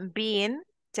than being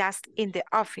just in the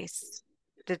office.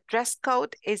 The dress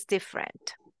code is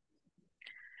different.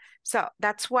 So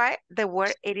that's why the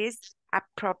word it is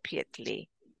appropriately,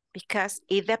 because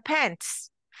it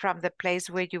depends from the place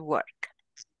where you work.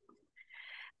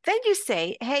 Then you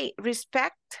say, hey,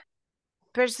 respect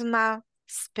personal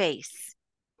space.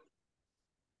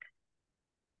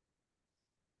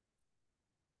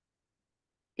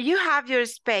 You have your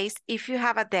space. If you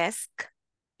have a desk,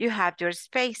 you have your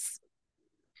space.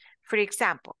 For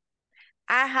example,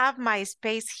 I have my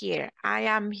space here. I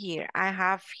am here. I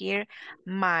have here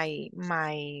my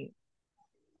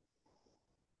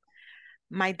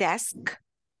desk.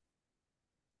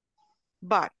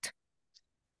 But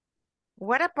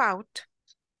what about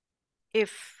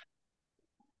if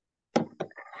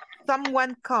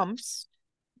someone comes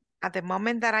at the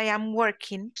moment that I am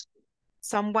working,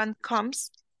 someone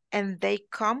comes and they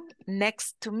come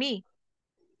next to me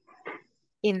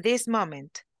in this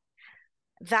moment?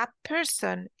 That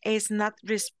person is not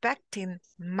respecting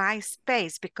my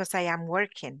space because I am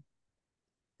working,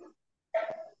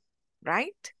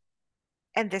 right?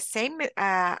 And the same,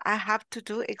 I have to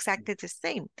do exactly the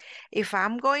same. If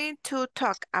I'm going to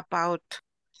talk about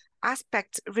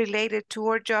aspects related to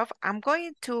our job, I'm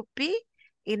going to be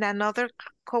in another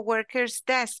coworker's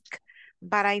desk,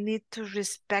 but I need to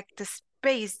respect the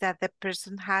space that the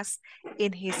person has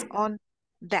in his own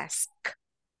desk,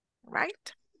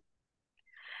 right?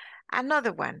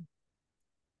 Another one.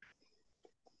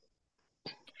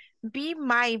 Be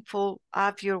mindful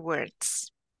of your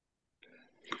words.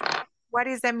 What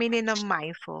is the meaning of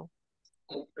mindful?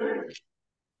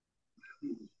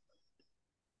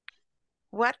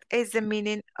 What is the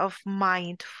meaning of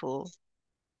mindful?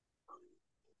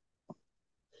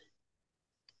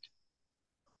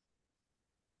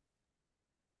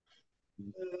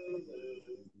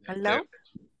 Hello?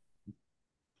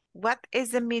 What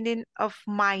is the meaning of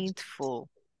mindful?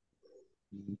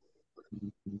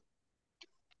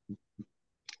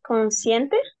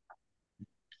 Consciente.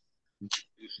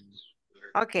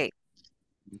 Okay.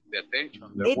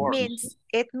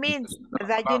 It means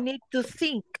that you need to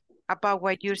think about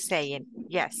what you're saying.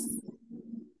 Yes.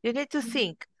 You need to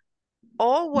think.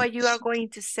 All what you are going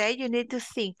to say, you need to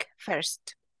think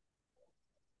first.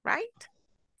 Right?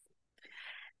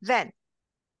 Then,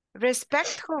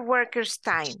 respect for workers'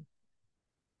 time.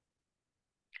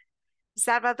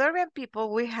 Salvadorian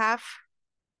people, we have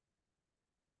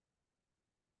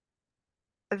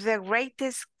the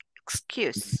greatest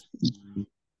excuse.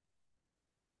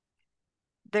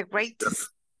 The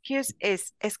greatest excuse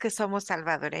is que somos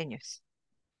salvadoreños.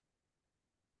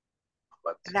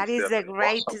 That is the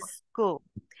greatest school.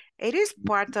 It is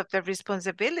part of the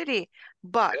responsibility,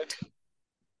 but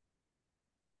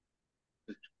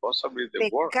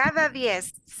de cada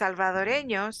 10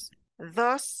 salvadoreños,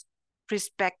 2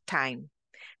 respect time.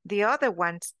 The other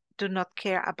ones do not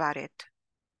care about it.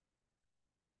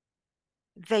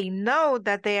 They know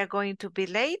that they are going to be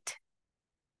late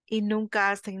y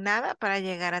nunca hacen nada para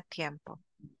llegar a tiempo.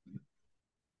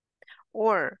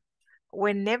 Or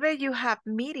whenever you have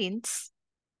meetings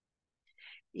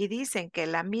y dicen que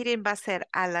la meeting va a ser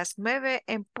a las 9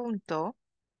 en punto,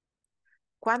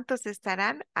 ¿cuántos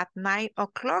estarán at 9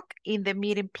 o'clock in the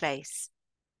meeting place?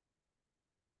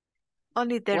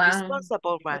 Only the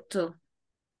responsible one. Or two.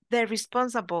 The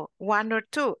responsible, 1 or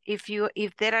 2.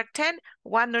 If there are 10,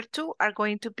 1 or 2 are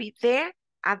going to be there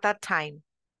at that time.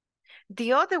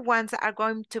 The other ones are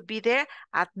going to be there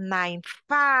at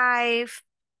 9:05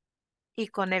 y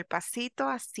con el pasito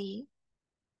así.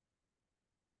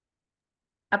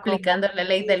 Aplicando la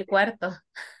ley del cuarto.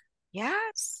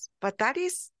 Yes, but that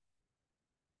is,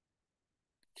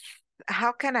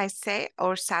 how can I say,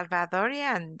 our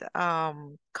Salvadorian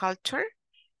culture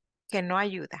que no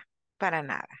ayuda para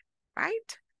nada,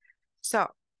 right? So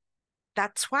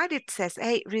that's what it says.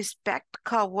 Hey, respect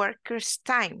coworkers'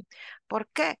 time. ¿Por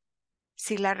qué?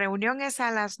 Si la reunión es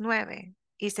a las 9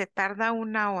 y se tarda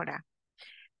 1 hora,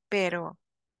 pero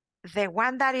the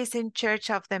one that is in charge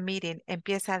of the meeting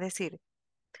empieza a decir,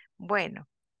 bueno,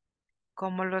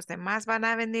 como los demás van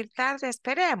a venir tarde,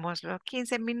 esperemos los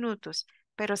 15 minutos,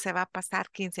 pero se va a pasar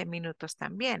 15 minutos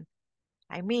también.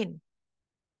 I mean,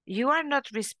 you are not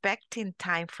respecting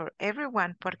time for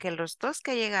everyone porque los dos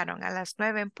que llegaron a las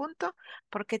 9 en punto,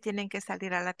 ¿por qué tienen que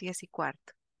salir a las 10:15?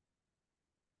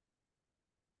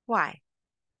 Why?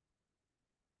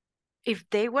 If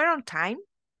they were on time,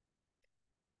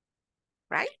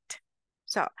 right?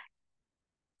 So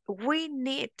we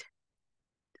need,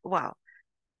 well,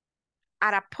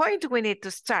 at a point we need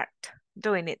to start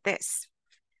doing this,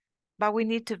 but we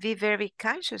need to be very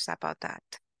conscious about that.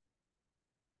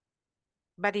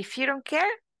 But if you don't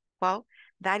care, well,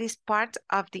 that is part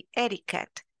of the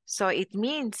etiquette. So it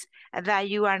means that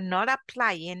you are not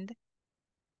applying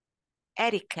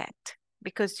etiquette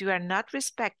because you are not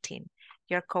respecting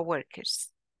your coworkers.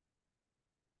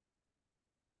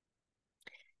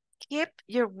 Keep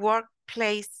your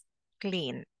workplace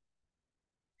clean.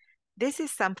 This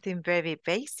is something very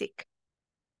basic.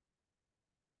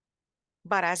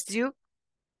 But as you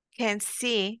can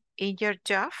see in your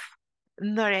job,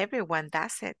 not everyone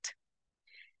does it.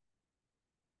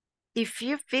 If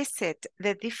you visit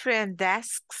the different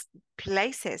desks,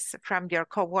 places from your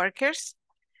coworkers,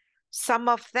 some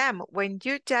of them, when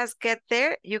you just get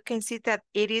there, you can see that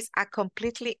it is a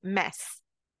completely mess.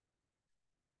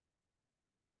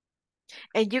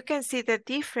 And you can see the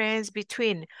difference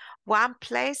between one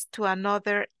place to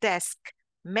another desk.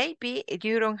 Maybe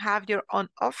you don't have your own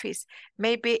office.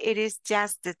 Maybe it is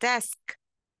just the desk.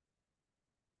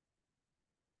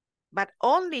 But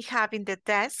only having the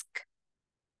desk,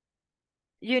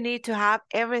 you need to have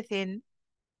everything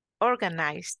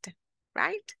organized,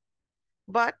 right?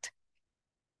 But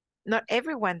not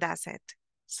everyone does it.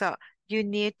 So you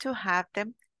need to have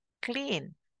them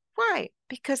clean. Why?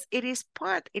 Because it is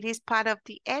part of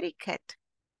the etiquette,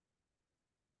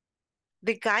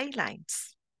 the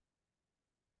guidelines.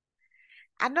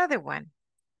 Another one,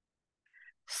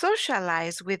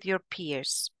 socialize with your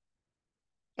peers.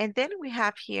 And then we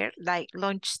have here like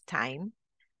lunchtime.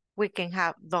 We can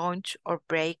have lunch or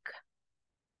break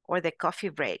or the coffee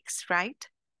breaks, right?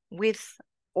 With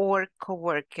our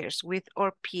coworkers, with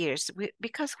our peers,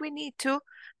 because we need to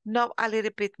know a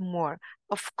little bit more.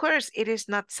 Of course, it is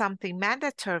not something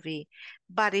mandatory,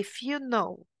 but if you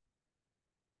know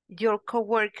your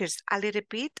coworkers a little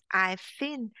bit, I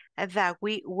think that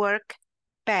we work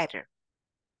better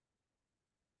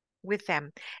with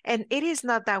them. And it is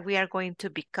not that we are going to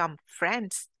become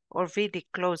friends or really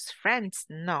close friends.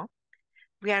 No,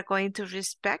 we are going to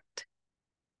respect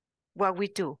what we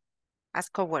do as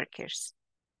coworkers,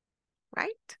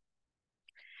 right?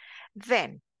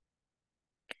 Then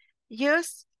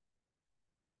use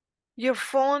your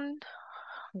phone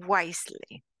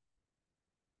wisely.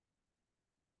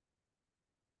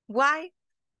 Why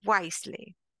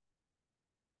wisely?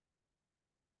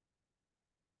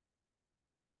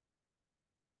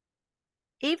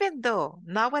 Even though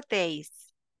nowadays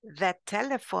the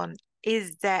telephone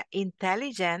is the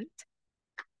intelligent,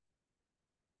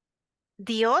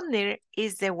 the owner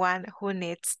is the one who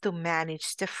needs to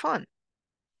manage the phone,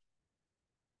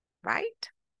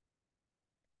 right?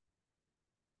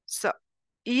 So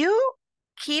you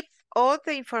keep all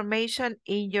the information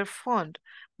in your phone,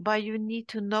 but you need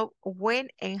to know when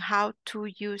and how to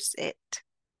use it.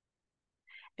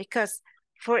 Because,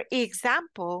 for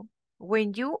example,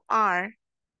 when you are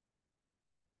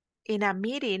in a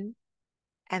meeting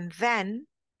and then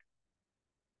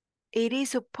it is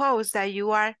supposed that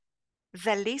you are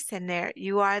the listener,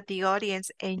 you are the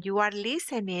audience, and you are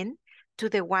listening to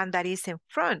the one that is in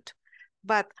front.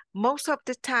 But most of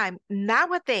the time,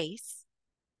 nowadays,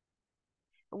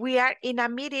 we are in a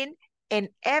meeting and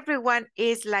everyone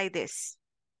is like this.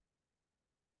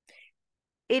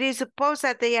 It is supposed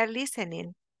that they are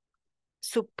listening,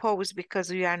 suppose, because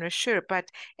we are not sure, but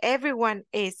everyone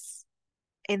is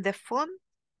in the phone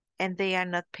and they are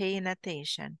not paying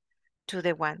attention to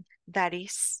the one that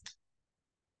is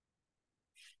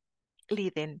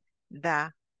leading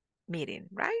the meeting,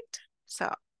 right?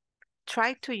 So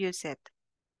try to use it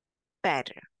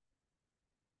better.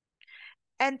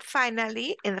 And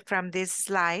finally, from this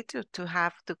slide, to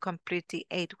have to complete the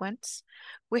 8 ones,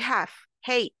 we have,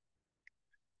 hey,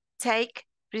 take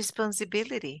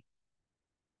responsibility.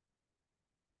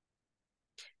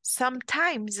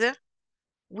 Sometimes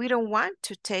we don't want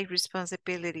to take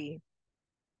responsibility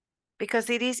because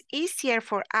it is easier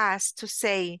for us to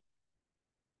say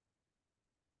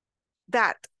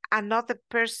that another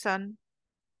person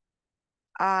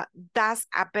does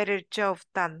a better job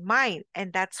than mine.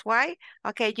 And that's why,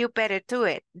 okay, you better do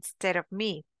it instead of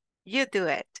me. You do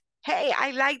it. Hey,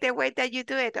 I like the way that you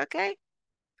do it, okay?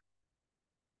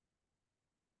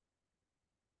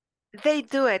 They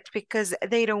do it because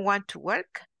they don't want to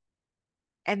work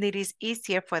and it is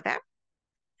easier for them.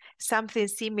 Something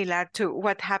similar to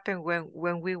what happened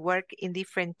when we work in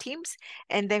different teams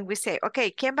and then we say,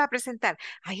 okay, ¿quién va a presentar?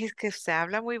 Ay, es que usted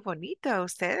habla muy bonito,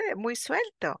 usted es muy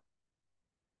suelto.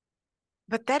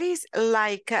 But that is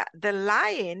like the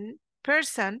lying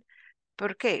person.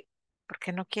 ¿Por qué?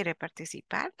 Porque no quiere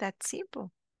participar, that's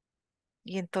simple.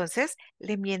 Y entonces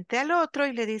le miente al otro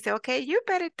y le dice, okay, you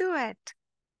better do it.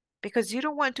 Because you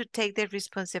don't want to take the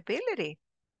responsibility.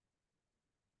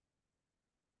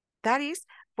 That is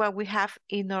what we have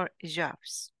in our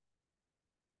jobs.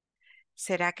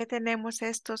 ¿Será que tenemos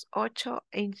estos 8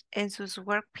 en sus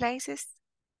workplaces?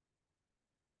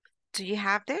 Do you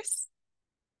have this?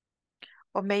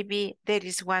 Or maybe there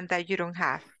is one that you don't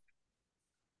have.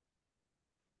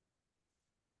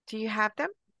 Do you have them?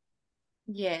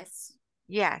 Yes.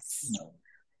 Yes. No.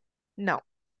 No.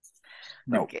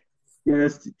 No. Okay.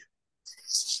 Yes.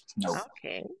 No.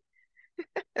 Okay.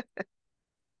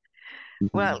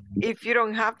 Well, if you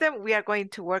don't have them, we are going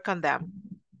to work on them.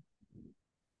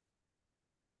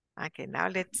 Okay, now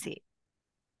let's see.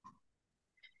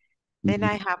 Then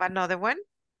I have another one.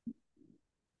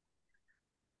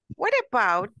 What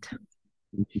about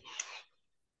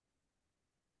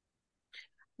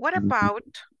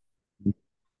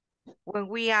when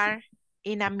we are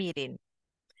in a meeting?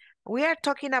 We are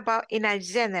talking about in a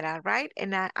general, right?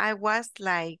 And I was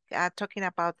like talking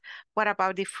about what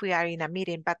about if we are in a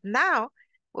meeting, but now,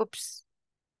 oops,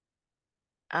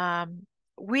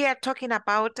 we are talking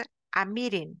about a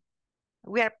meeting.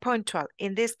 We are punctual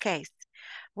in this case.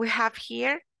 We have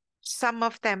here some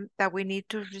of them that we need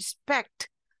to respect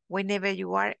whenever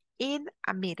you are in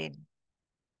a meeting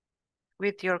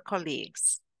with your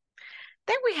colleagues.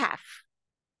 Then we have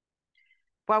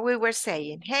what we were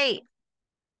saying. Hey,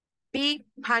 be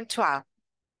punctual.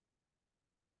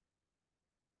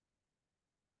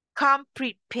 Come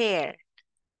prepared.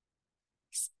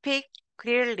 Speak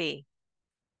clearly.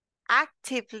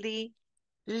 Actively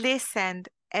listen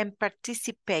and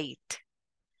participate.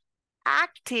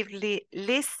 Actively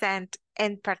listen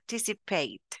and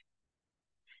participate.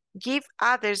 Give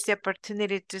others the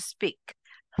opportunity to speak.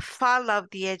 Follow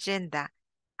the agenda.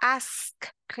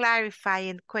 Ask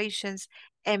clarifying questions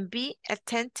and be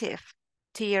attentive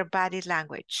to your body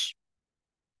language.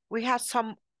 We have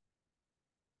some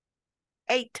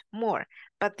 8 more,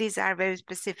 but these are very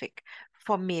specific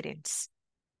for meetings.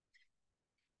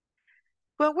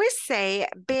 When we say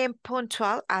being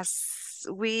punctual, as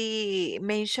we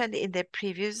mentioned in the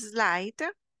previous slide,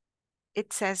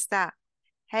 it says that,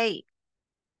 hey,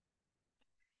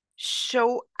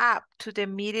 show up to the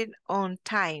meeting on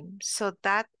time so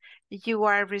that you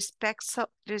are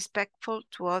respectful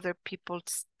to other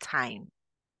people's time.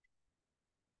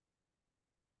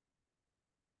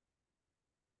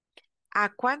 ¿A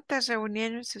cuántas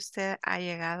reuniones usted ha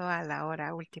llegado a la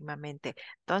hora últimamente?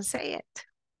 Don't say it.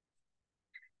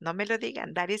 No me lo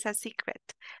digan. That is a secret.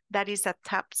 That is a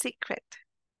top secret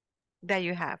that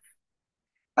you have.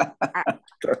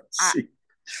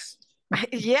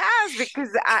 Yes,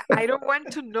 because I don't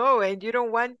want to know and you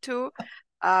don't want to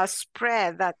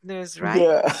spread that news, right?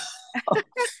 Yeah.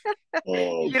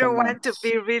 You don't want to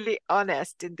be really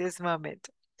honest in this moment.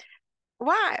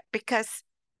 Why? Because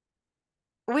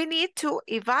we need to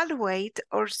evaluate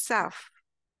ourselves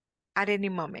at any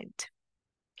moment.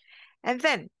 And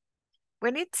then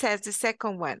when it says the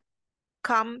second one,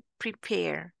 come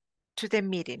prepare. to the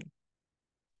meeting.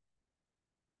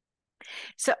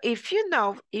 So if you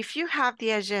know, if you have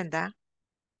the agenda,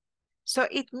 so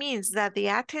it means that the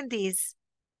attendees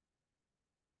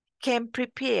can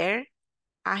prepare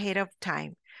ahead of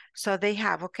time. So they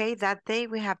have, okay, that day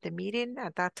we have the meeting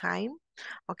at that time.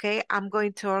 Okay, I'm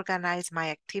going to organize my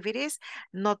activities,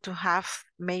 not to have,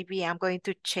 maybe I'm going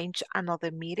to change another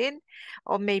meeting,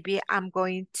 or maybe I'm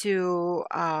going to,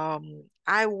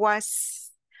 I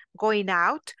was going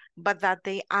out, but that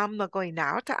day I'm not going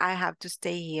out. I have to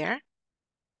stay here.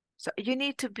 So you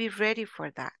need to be ready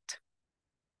for that.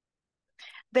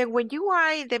 Then when you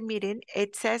are in the meeting,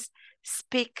 it says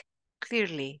speak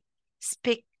clearly,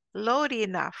 speak loudly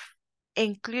enough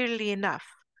and clearly enough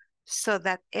so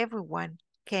that everyone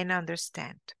can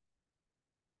understand.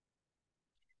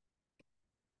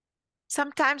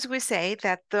 Sometimes we say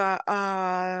that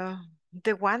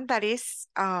the one that is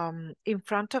in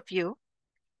front of you,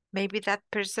 maybe that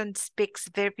person speaks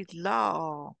very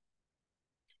low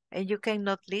and you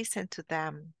cannot listen to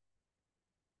them.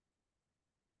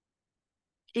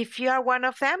 If you are one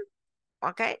of them,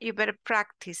 okay, you better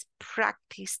practice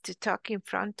to talk in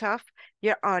front of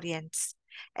your audience.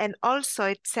 And also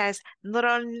it says not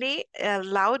only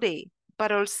loudly,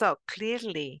 but also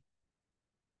clearly.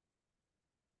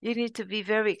 You need to be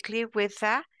very clear with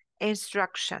the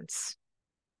instructions.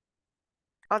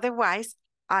 Otherwise,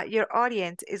 your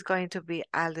audience is going to be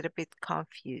a little bit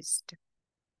confused.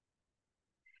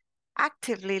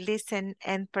 Actively listen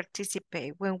and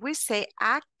participate. When we say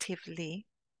actively,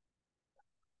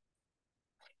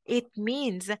 it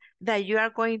means that you are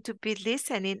going to be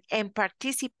listening and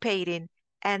participating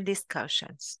in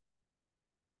discussions.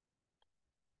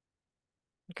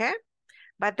 Okay?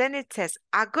 But then it says,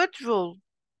 a good rule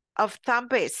of thumb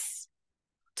is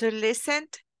to listen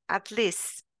at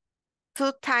least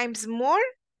 2 times more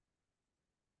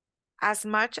as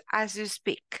much as you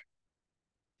speak.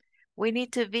 We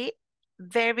need to be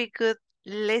very good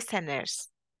listeners.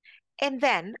 And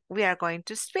then we are going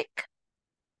to speak.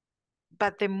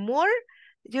 But the more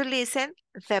you listen,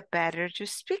 the better you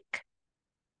speak.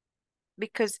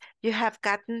 Because you have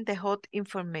gotten the whole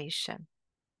information.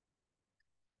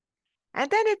 And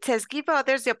then it says, give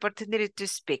others the opportunity to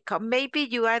speak. Or maybe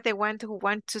you are the one who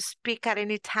wants to speak at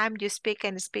any time. You speak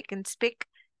and speak and speak.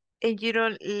 And you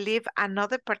don't leave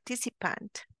another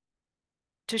participant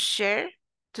to share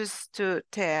to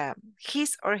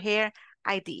his or her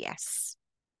ideas,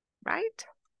 right?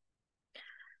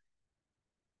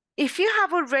 If you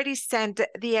have already sent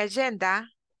the agenda,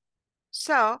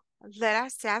 so let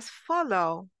us just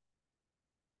follow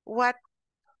what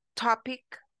topic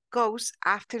goes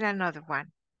after another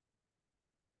one,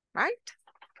 right?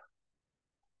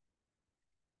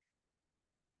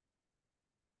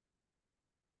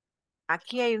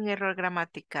 Aquí hay un error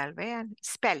gramatical, vean.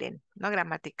 Spelling, no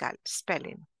gramatical,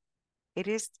 spelling. It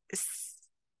is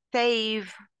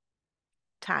save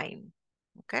time,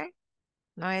 ¿ok?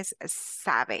 No es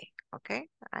sabe, ¿ok?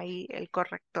 Ahí el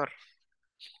corrector.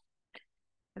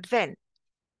 Then,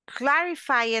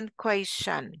 clarifying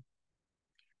question.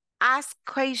 Ask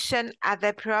question at the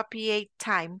appropriate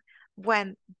time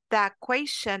when the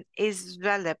question is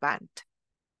relevant.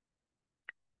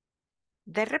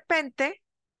 De repente,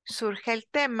 surge el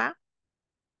tema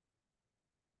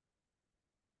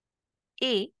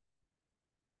y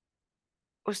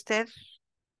usted,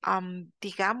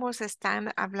 digamos,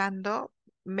 están hablando,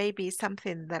 maybe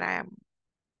something that I am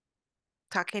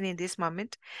talking in this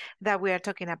moment, that we are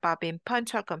talking about being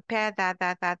punctual, compare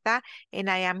that, and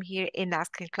I am here in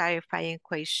asking clarifying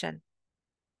question.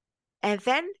 And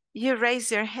then you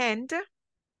raise your hand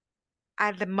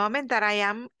at the moment that I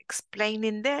am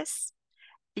explaining this,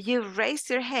 you raise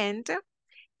your hand,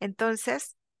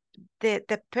 entonces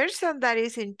the person that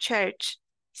is in charge,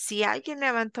 si alguien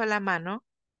levantó la mano,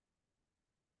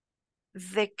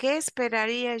 ¿de qué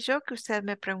esperaría yo que usted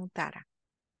me preguntara?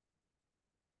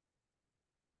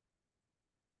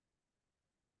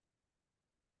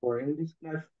 For English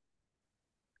class.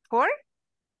 ¿For?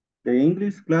 The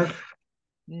English class.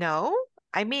 No,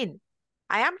 I mean,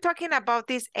 I am talking about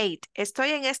this 8.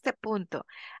 Estoy en este punto.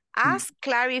 Ask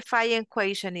clarifying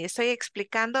question y estoy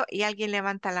explicando y alguien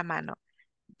levanta la mano.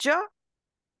 Yo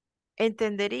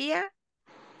entendería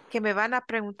que me van a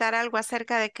preguntar algo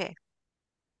acerca de qué.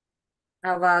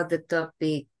 About the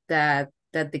topic that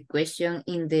the question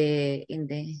in the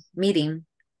meeting.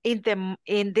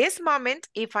 In this moment,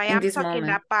 if I am talking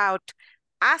about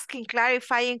asking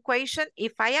clarifying question,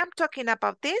 if I am talking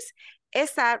about this,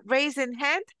 esa raising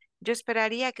hand, yo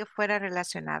esperaría que fuera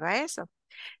relacionado a eso.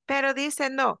 Pero dice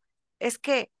no, es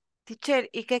que, teacher,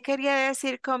 ¿y qué quería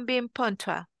decir con being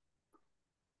punctual?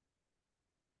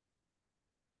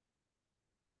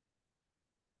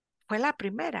 Fue la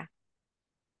primera.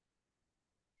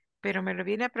 Pero me lo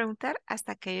viene a preguntar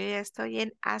hasta que yo ya estoy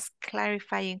en Ask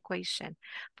Clarifying Question.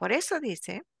 Por eso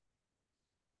dice,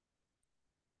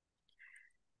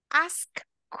 ask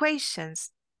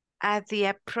questions at the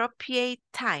appropriate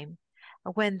time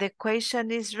when the question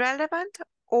is relevant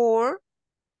or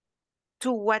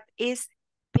to what is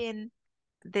being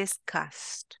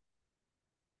discussed.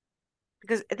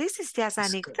 Because this is just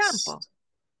an example,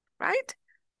 right?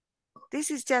 This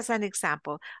is just an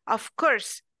example. Of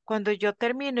course, cuando yo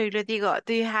termino y le digo,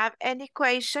 do you have any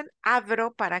question?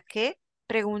 Abro para que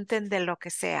pregunten de lo que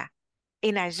sea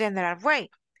in a general way.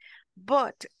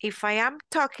 But if I am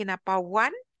talking about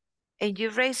one and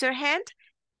you raise your hand,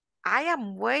 I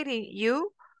am waiting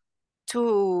you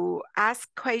to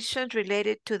ask questions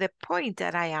related to the point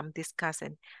that I am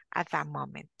discussing at that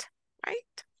moment,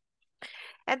 right?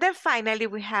 And then finally,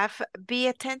 we have be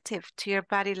attentive to your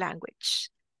body language.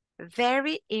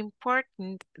 Very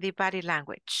important, the body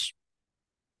language.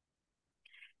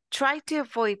 Try to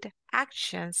avoid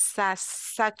actions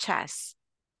such as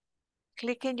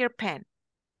clicking your pen,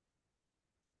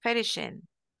 finishing,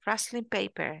 rustling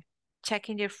paper,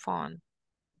 checking your phone.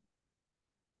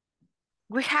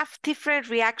 We have different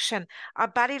reaction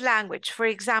of body language. For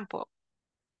example,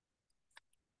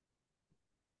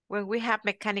 when we have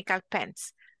mechanical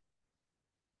pens,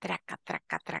 traca,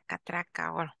 traca, traca,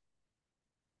 traca, or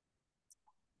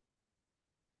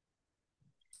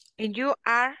and you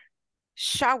are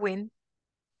showing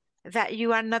that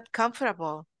you are not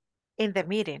comfortable in the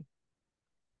meeting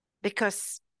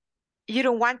because you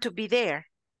don't want to be there.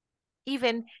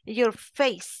 Even your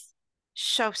face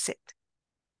shows it.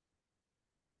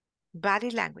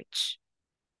 Body language,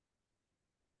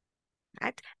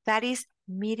 right? That is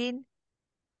meeting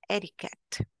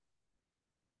etiquette,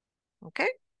 okay?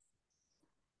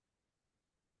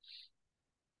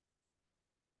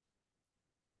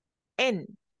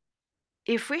 And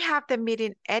if we have the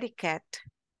meeting etiquette,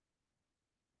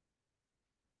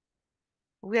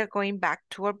 we are going back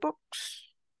to our books.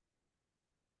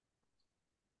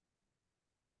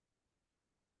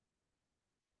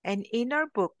 And in our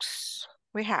books,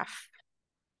 we have,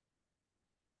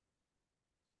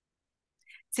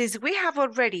 since we have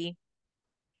already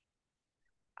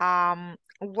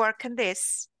worked on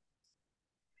this,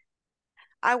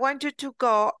 I want you to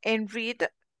go and read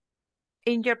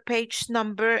in your page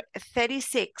number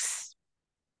 36.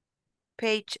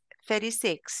 Page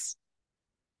 36.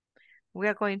 We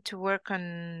are going to work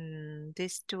on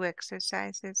these two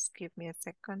exercises. Give me a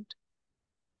second.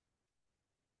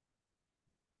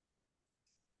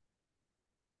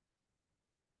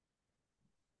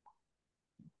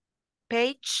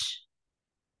 Page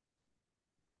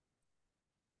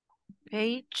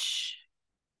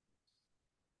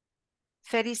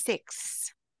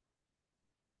 36.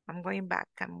 I'm going back.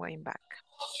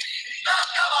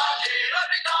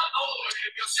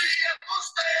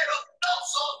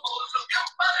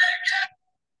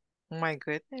 My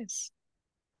goodness.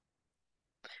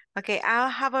 Okay, I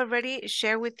have already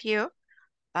shared with you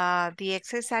the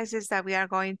exercises that we are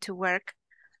going to work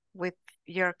with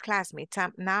your classmates.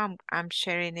 Now I'm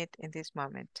sharing it in this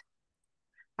moment.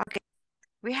 Okay,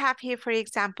 we have here, for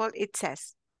example, it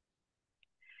says,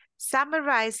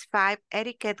 summarize 5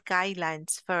 etiquette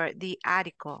guidelines for the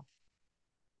article.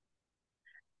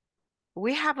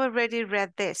 We have already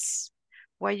read this.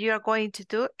 What you are going to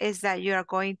do is that you are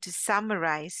going to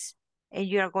summarize and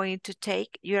you are going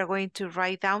to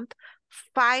write down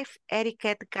 5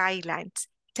 etiquette guidelines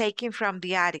taken from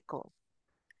the article.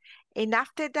 And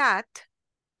after that,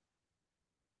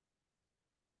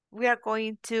 we are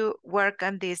going to work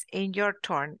on this in your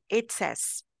turn. It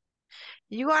says,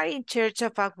 you are in charge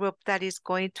of a group that is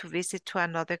going to visit to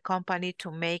another company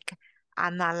to make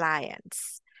an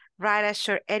alliance. Write a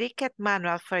short etiquette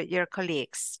manual for your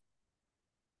colleagues.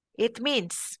 It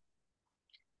means,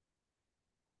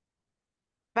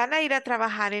 van a ir a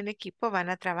trabajar en equipo, van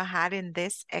a trabajar en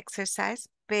this exercise,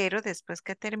 pero después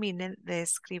que terminen de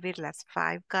escribir las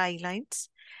 5 guidelines,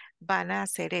 van a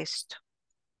hacer esto.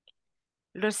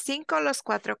 Los 5 o los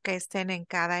 4 que estén en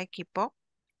cada equipo,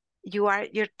 you are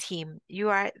your team, you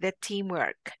are the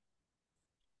teamwork.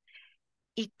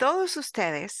 Y todos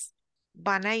ustedes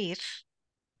van a ir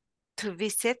to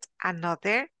visit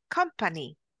another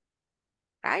company,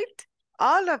 right?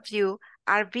 All of you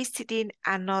are visiting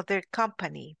another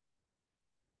company.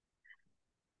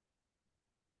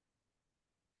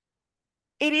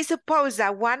 It is supposed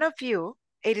that one of you,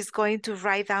 it is going to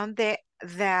write down the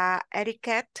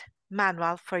etiquette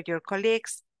manual for your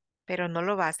colleagues, pero no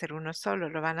lo va a hacer uno solo,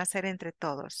 lo van a hacer entre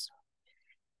todos.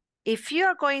 If you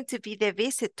are going to be the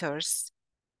visitors,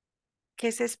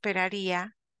 ¿qué se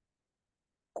esperaría?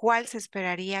 ¿Cuál se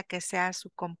esperaría que sea su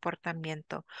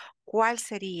comportamiento? ¿Cuáles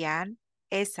serían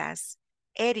esas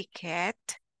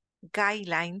etiquette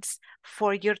guidelines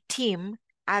for your team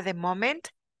at the moment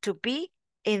to be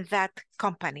in that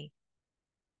company?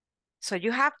 So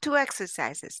you have two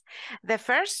exercises. The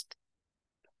first,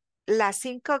 las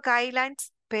 5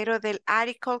 guidelines, pero del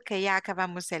article que ya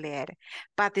acabamos de leer.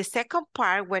 But the second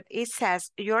part, when it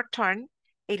says your turn,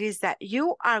 it is that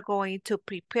you are going to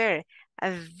prepare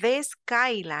this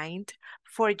guideline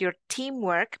for your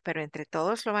teamwork, pero entre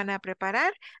todos lo van a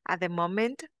preparar at the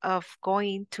moment of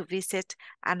going to visit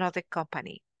another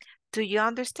company. Do you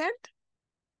understand?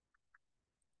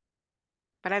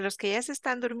 Para los que ya se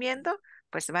están durmiendo,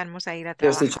 pues vamos a ir a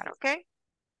Yes, teacher. trabajar, ¿ok?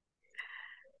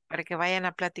 Para que vayan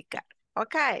a platicar.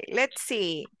 Ok, let's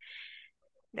see.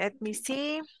 Let me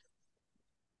see.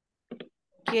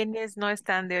 ¿Quiénes no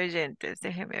están de oyentes?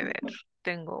 Déjeme ver.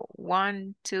 Tengo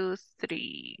 1, 2,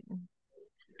 3,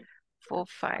 4,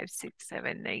 5, 6,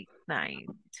 7, 8, 9.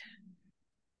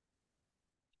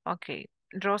 Ok.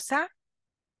 Rosa,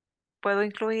 ¿puedo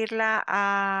incluirla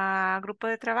a grupo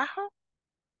de trabajo?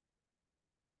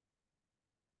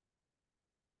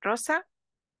 Rosa,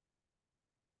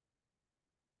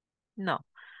 no.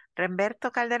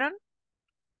 Remberto Calderón,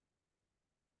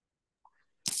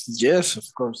 Yes, of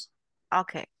course.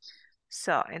 ok.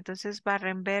 So, entonces va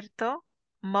Remberto.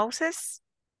 Moses,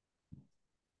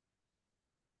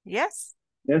 yes,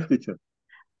 Yes, teacher.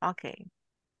 ok.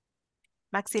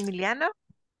 Maximiliano,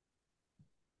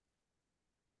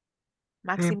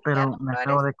 Sí, pero Maximiliano me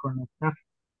acabo Flores, de conectar.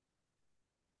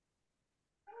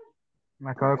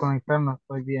 Me acabo de conectar, no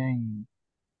estoy bien.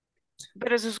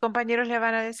 pero sus compañeros le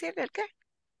van a decir del qué.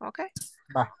 Ok,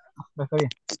 Va, está bien.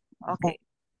 ok.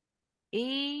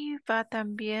 Y va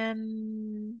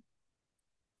también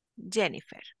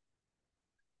Jennifer.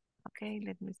 Okay,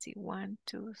 let me see. 1,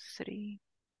 2, 3,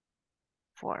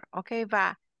 4. Okay,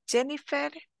 va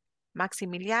Jennifer,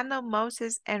 Maximiliano,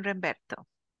 Moses, and Remberto.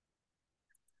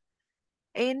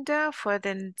 And for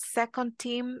the second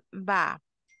team va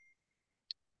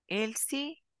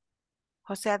Elsie,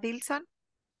 José Adilson.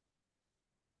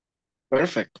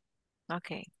 Perfect.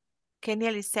 Okay.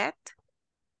 Kenia Lisette.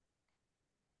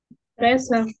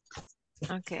 Present.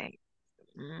 Okay.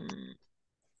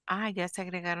 Ya se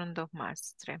agregaron 2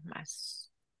 más, 3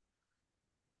 más.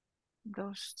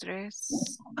 2,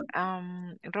 3.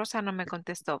 Rosa no me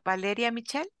contestó. Valeria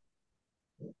Michelle.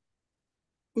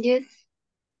 Yes.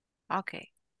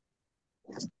 Okay.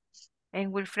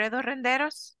 En Wilfredo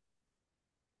Renderos.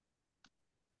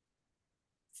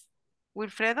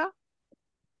 Wilfredo,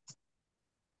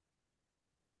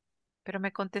 pero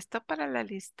me contestó para la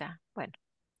lista. Bueno,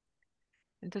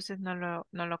 entonces no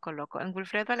lo coloco. En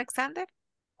Wilfredo Alexander,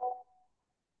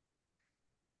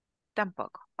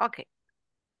 tampoco. Ok.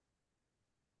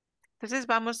 Entonces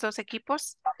vamos 2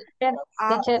 equipos. Teacher,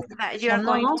 That you are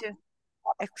going to,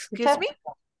 excuse teacher, me?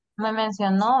 me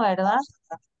mencionó, ¿verdad?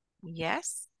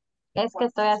 Yes. Es que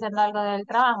estoy haciendo algo del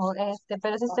trabajo,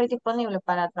 pero sí estoy disponible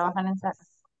para trabajar en casa.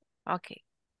 Okay.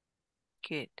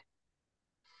 Good.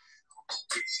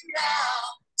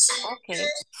 Okay.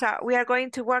 So we are going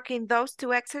to work in those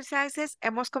 2 exercises.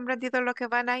 ¿Hemos comprendido lo que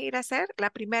van a ir a hacer? La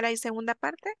primera y segunda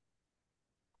parte.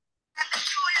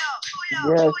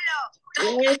 Yes.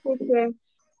 Yes, teacher.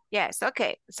 Yes.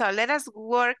 Okay. So let us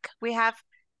work. We have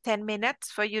 10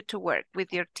 minutes for you to work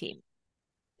with your team.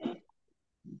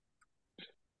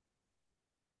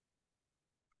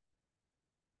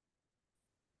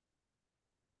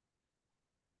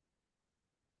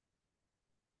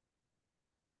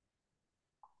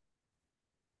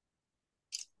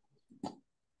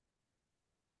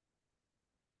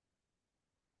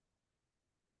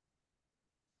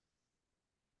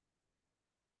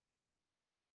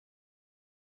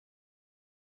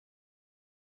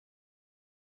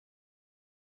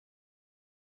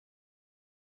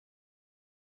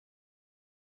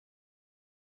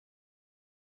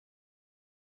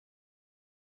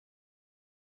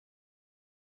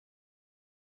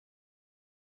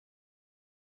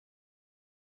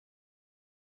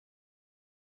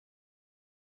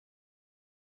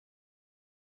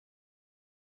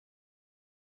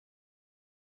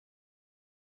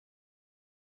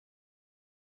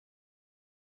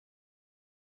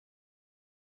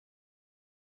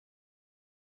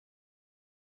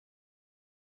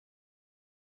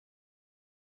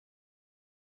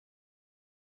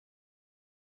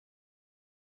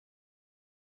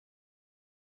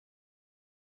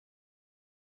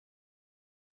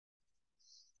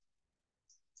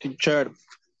 Teacher,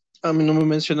 a mí no me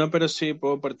mencionó, pero sí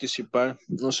puedo participar.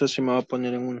 No sé si me va a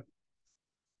poner en uno.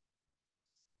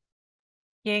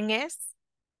 ¿Quién es?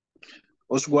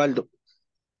 Oswaldo.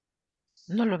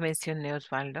 No lo mencioné,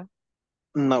 Osvaldo.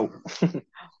 No.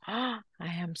 I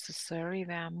am so sorry,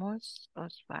 veamos.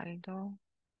 Osvaldo.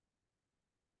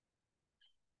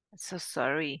 So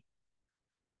sorry.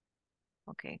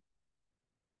 Ok.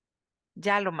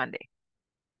 Ya lo mandé.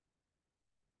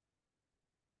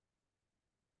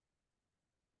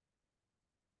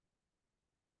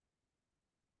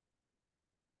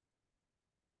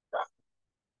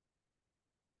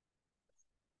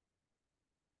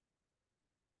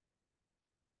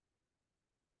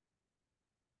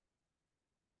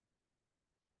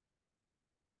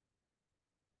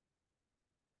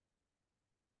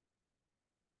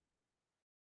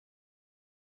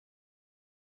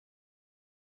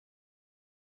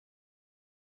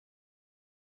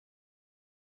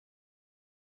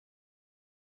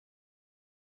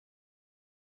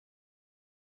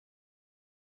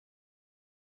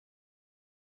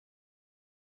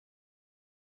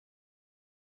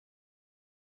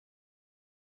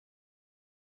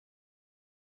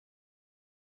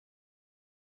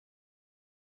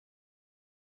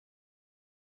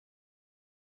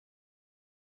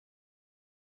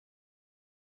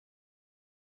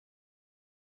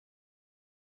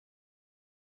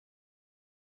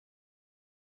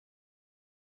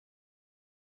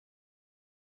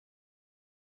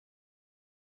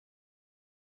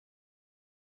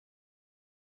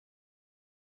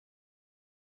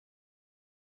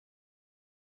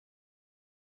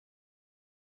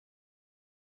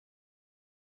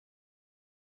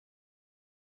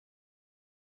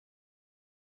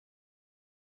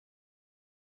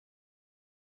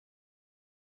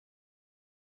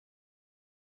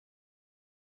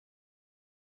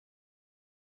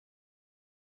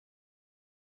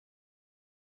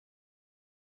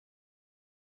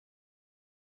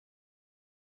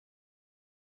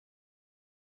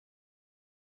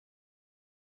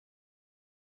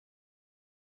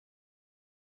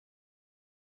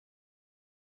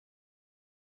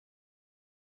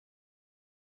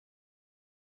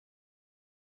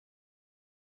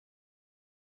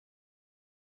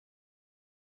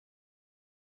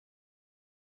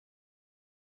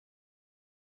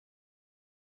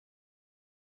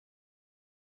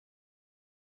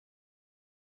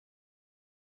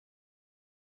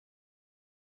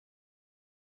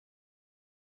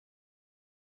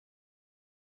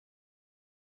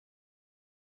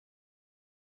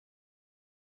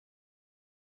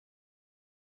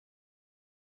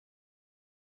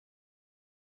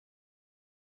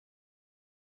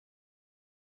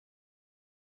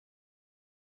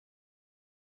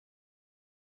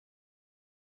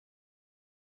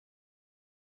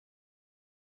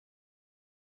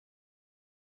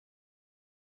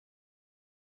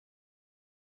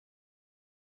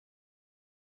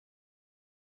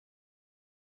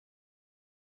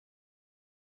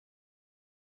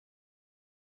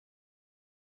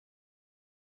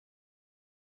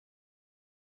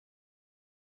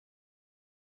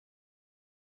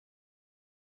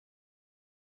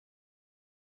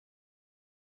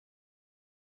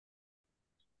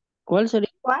 ¿Cuál sería?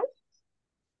 ¿Cuál?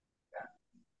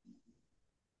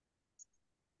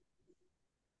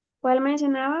 ¿Cuál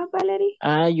mencionaba, Valerie?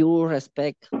 Ah, you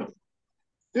respect.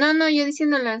 No, no, yo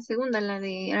diciendo la segunda, la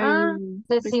de are Ah, you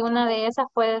pues sí, una respecting? de esas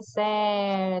puede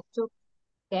ser to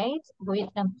communicate with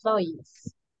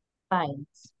employees.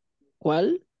 Clients.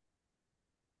 ¿Cuál?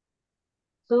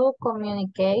 To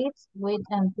communicate with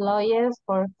employees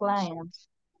or clients.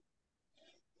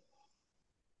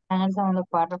 En el segundo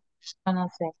párrafo, no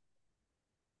sé.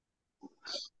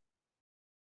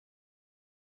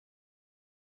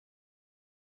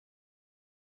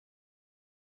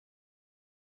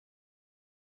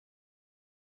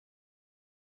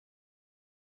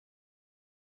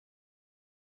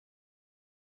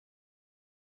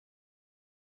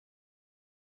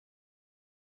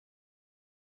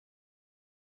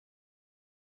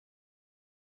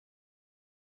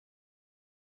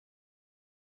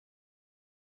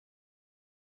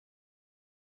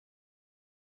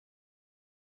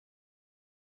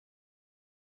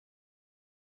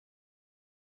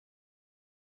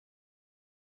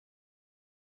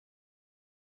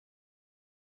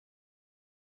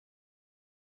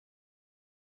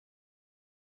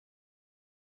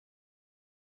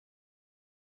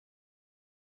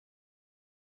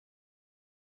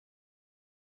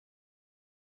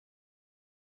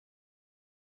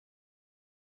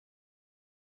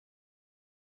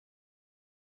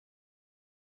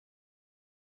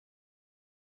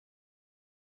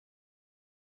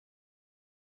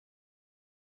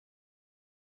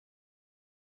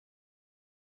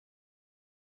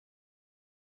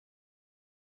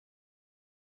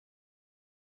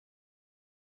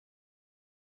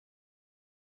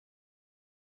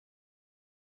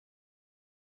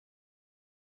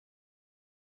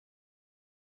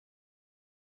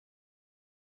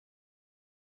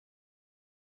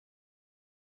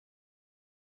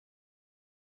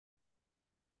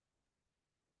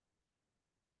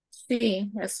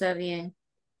 Sí, está bien.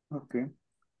 Ok.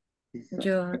 Quizá.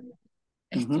 Yo Ujú.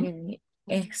 escribí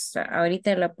esta.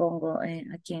 Ahorita la pongo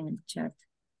aquí en el chat.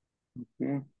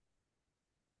 Ok.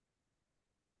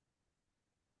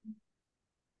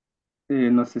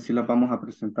 No sé si las vamos a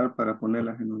presentar para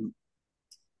ponerlas en un...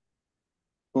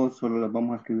 O solo las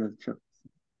vamos a escribir al chat.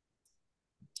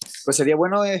 Pues sería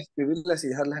bueno escribirlas y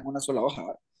dejarlas en una sola hoja,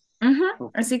 ¿verdad? Ujú,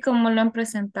 Ok. así como lo han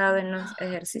presentado en los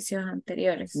ejercicios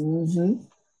anteriores. Ujú.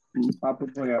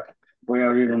 Pues voy a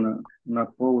abrir una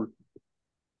poll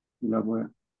y la voy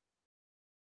a...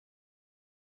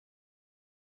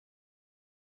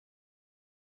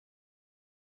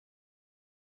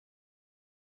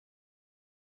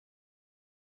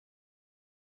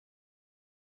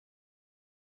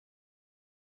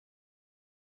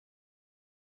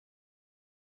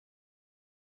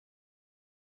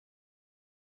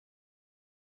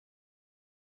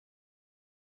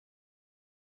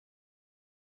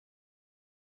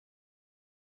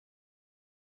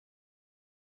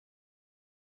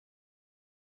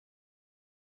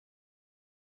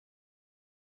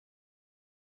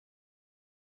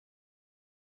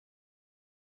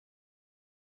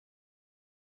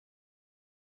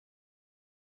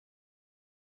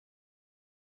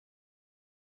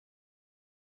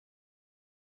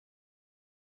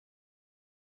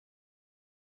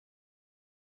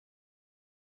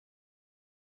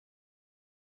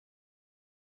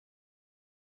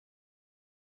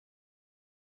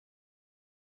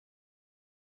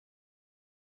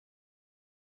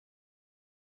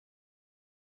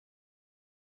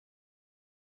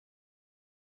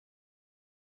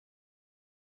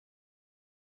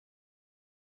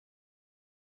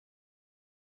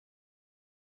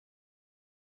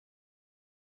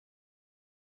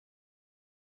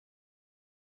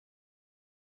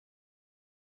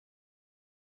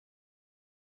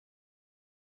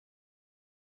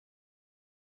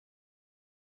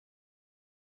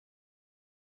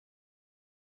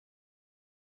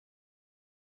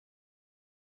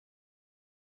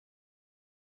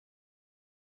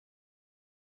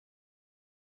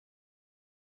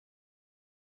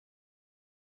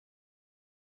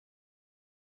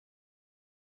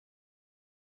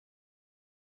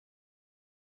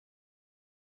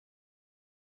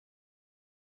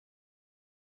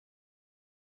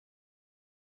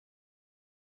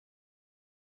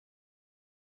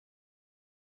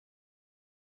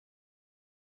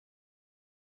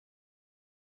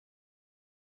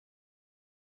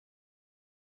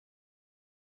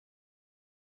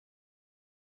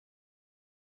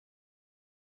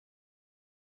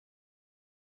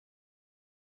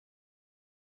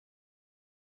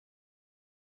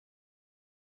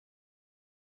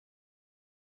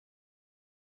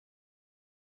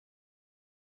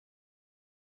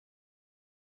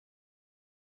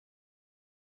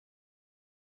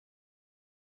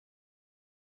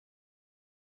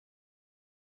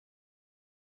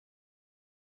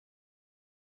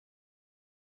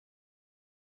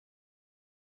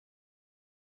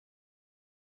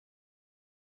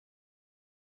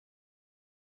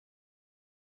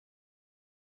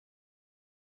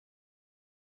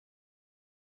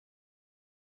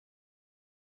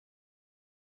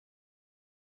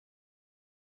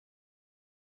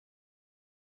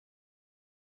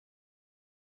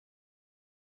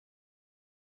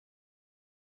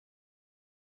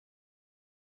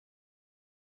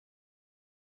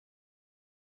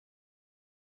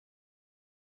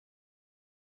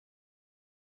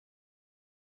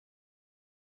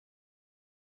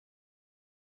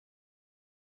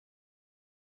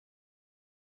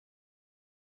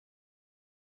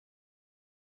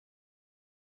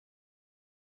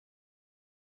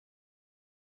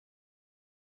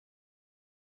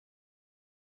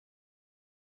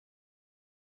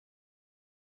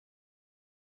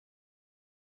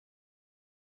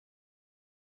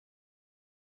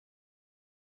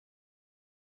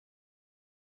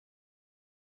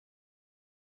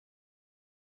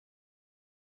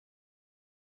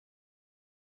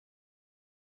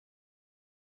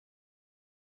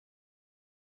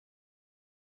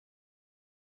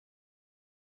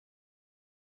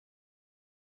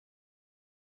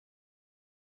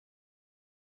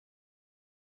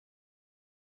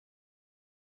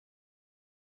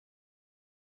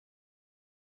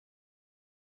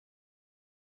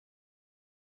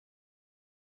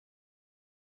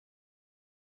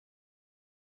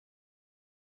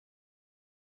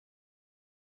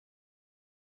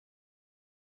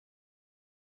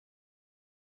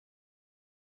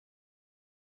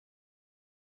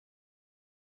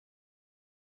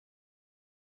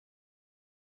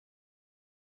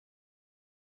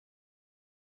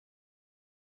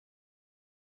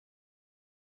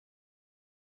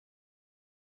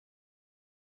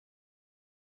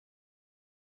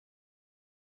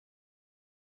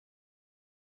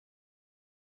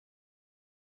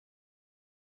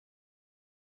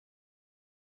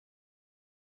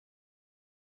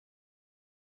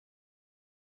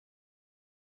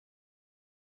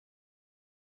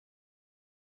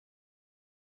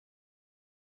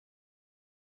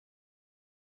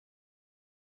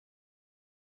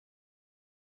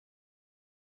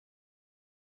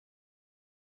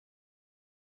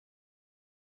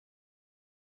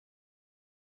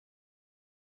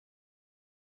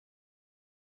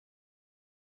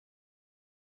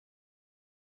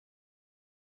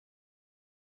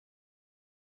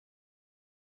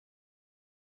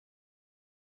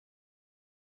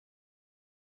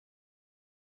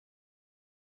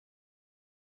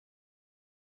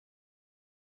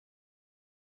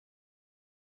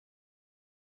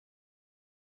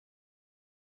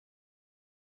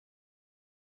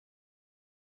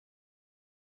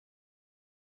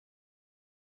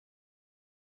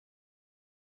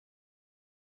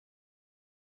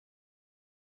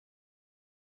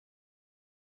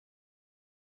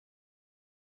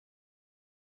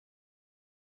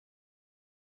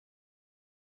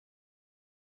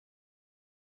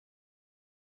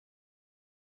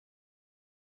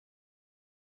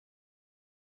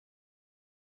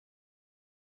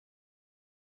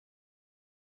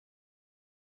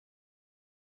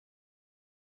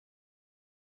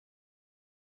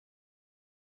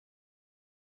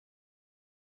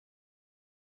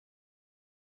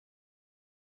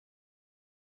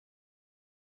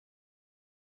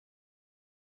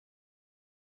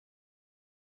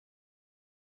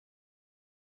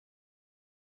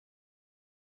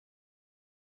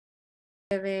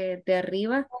 de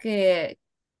arriba que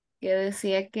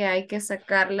decía que hay que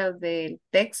sacarlas del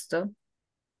texto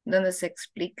donde se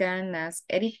explican las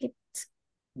etiquettes.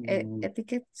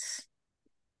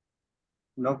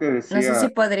 No que No sé si decía,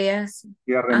 podrías.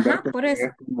 que a Ajá, reinverte por que eso.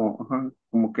 es como, ajá,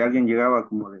 como que alguien llegaba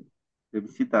como de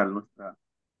visita a nuestra,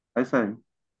 a esa,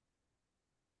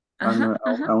 Ajá,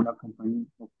 a ajá. una compañía.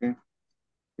 Ok.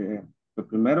 Lo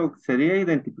primero sería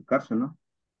identificarse, ¿no?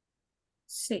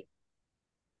 Sí.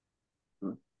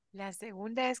 La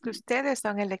segunda es que ustedes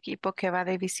son el equipo que va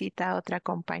de visita a otra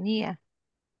compañía.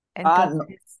 No,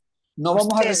 Entonces, no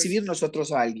vamos a recibir ustedes,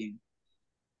 nosotros a alguien.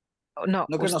 no,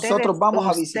 No que nosotros vamos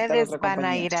a visitar ustedes otra van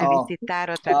a compañía. ir a Oh,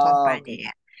 visitar otra ok.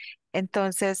 compañía.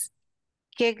 Entonces,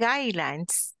 ¿qué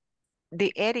guidelines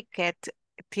de etiquette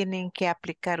tienen que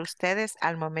aplicar ustedes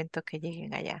al momento que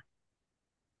lleguen allá?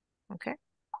 ¿Ok?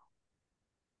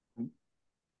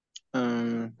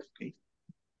 Ok.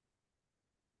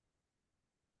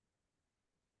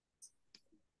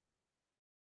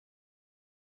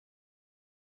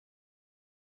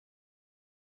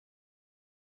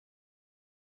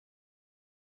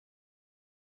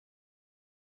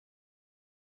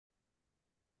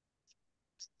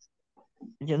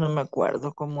 Yo no me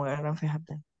acuerdo cómo era,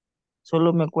 fíjate.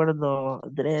 Solo me acuerdo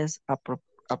dress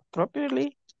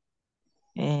appropriately,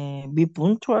 be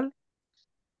punctual,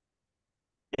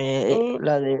 Eh,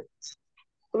 la de,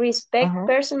 respect ajá,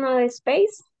 personal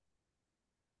space.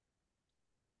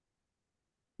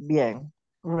 bien,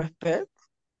 respect,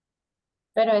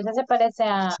 Pero esa se parece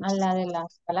a la de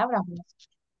las palabras, ¿no?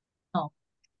 No.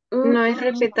 Mm, No es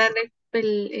respetar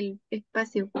el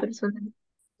espacio personal.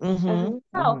 ajá, ujú,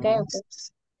 Ah, ok, ujú, ok.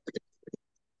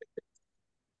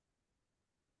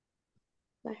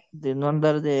 vale, de no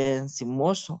andar de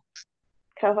encimoso.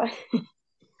 cabal.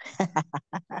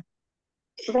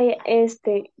 Vaya,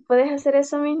 ¿puedes hacer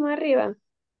eso mismo arriba?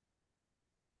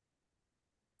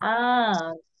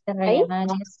 Ah, de ¿Ahí? rellenar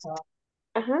eso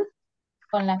Ajá,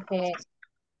 con la que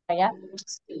allá.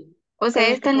 O con sea,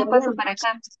 las que esta la paso subrayamos. para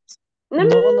acá. No, no, no,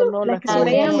 No, no, no, no, las las que que La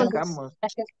de subrayamos. identificamos.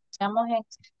 las que estamos en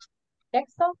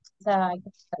texto, o sea, hay que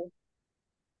buscarla.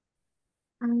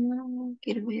 Ah,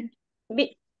 quiero ver.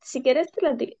 Si quieres te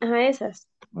las digo. Ajá, esas.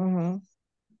 Ujú.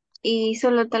 Y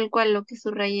solo tal cual lo que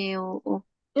subrayé No, o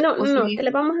no, no, te seguir.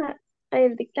 las vamos a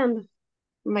ir dictando.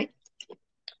 Bye.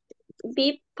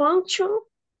 Be punctual.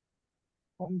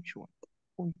 Punctual,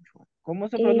 punctual. ¿Cómo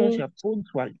se eh, pronuncia?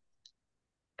 Punctual.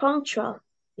 punctual.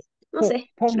 No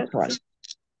sé, creo que Punctual. sí.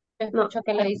 Yo No, escucho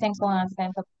que le dicen con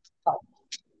acento.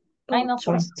 Ay, no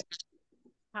sé, punctual.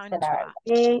 la Punctual.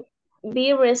 verdad.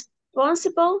 Be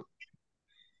responsible.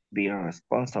 Be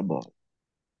responsible.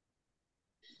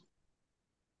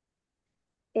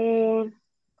 eh,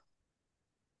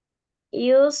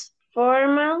 Use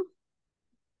formal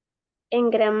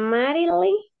and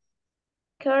grammatically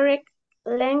correct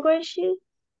language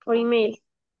for email.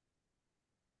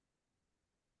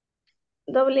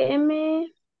 WM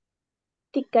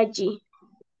TKG.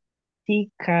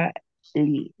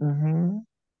 Tically. Ujú.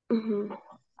 Ujú.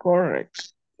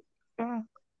 Correct. Ah,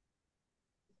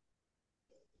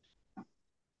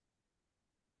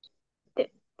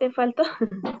 Te faltó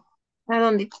 ¿A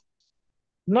dónde?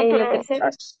 no, en la pero tercera.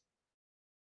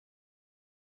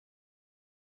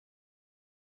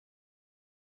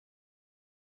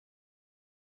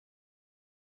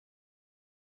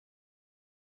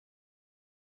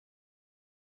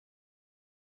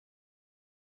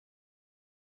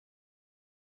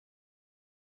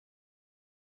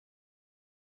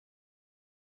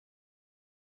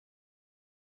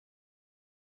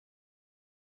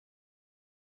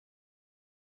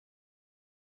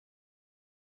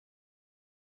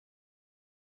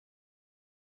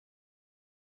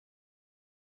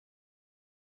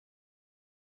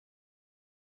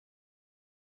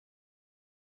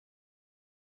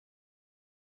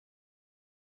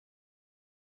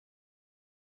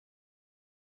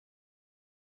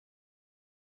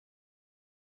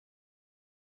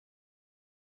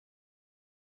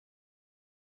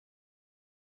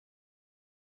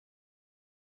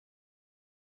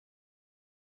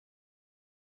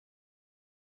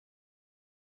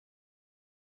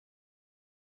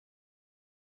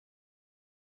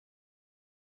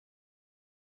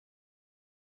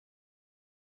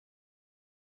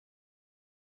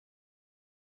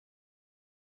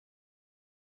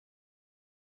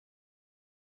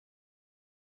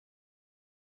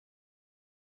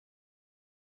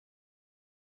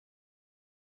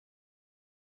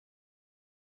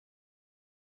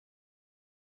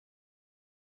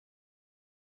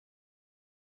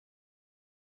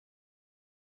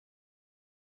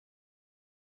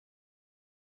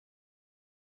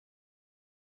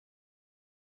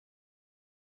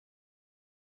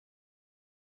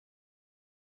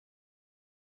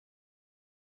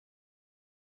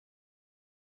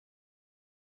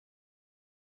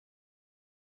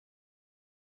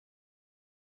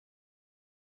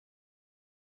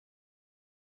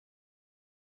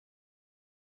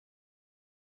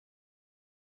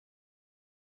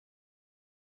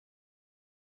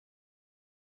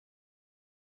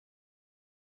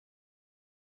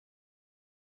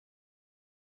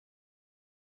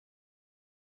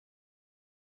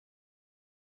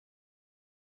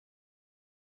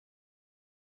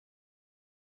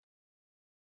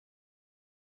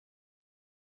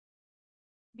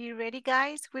 Be ready,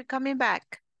 guys. We're coming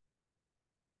back.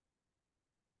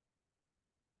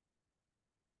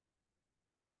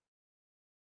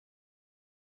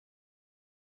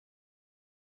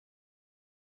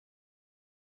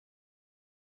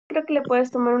 Creo que le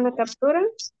puedes tomar una captura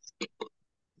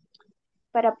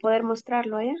para poder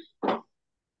mostrarlo, ¿ya?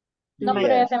 No, pero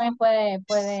ella Yes. también puede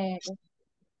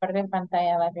compartir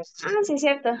pantalla varios. Ah, sí,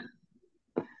 cierto.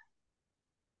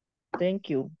 Thank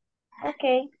you.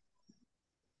 Ok,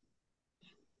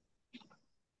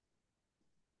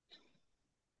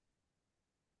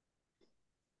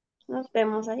 nos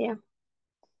vemos allá.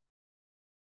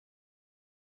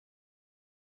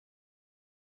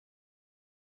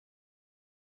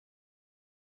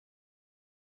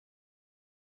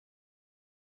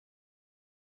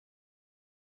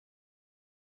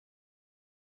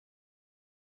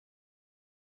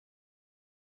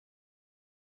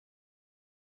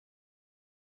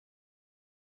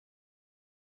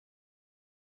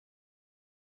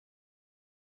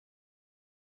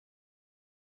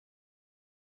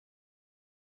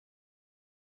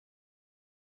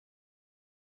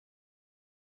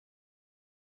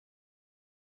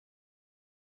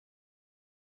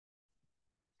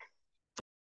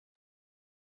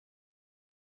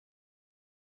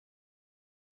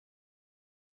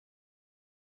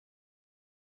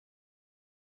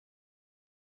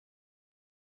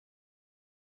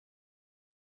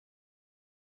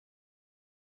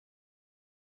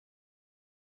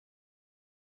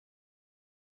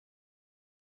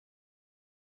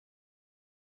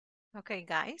 Okay,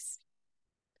 guys.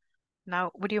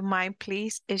 Now, would you mind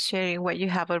please sharing what you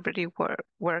have already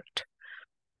worked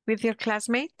with your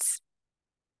classmates?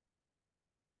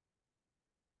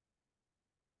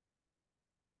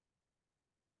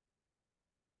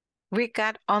 We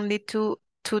got only two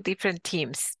different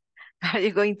teams. Are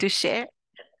you going to share?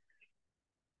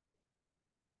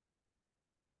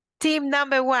 Team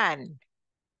number 1.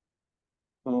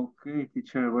 Ok,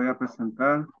 teacher, voy a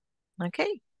presentar.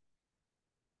 Okay.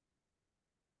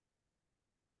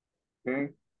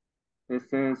 Ok.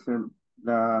 Este es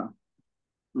la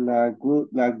good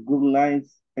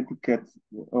lines etiquette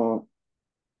o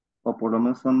por lo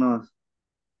menos son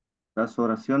las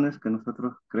oraciones que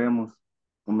nosotros creemos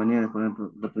convenientes. Por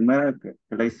ejemplo, la primera que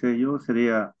la hice yo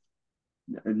sería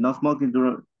no smoking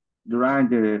during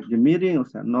the meeting, o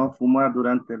sea, no fumar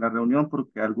durante la reunión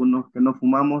porque algunos que no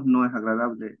fumamos no es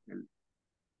agradable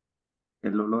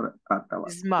el olor a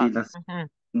tabaco. Y Smog.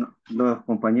 los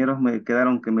compañeros me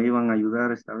quedaron que me iban a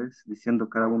ayudar esta vez, diciendo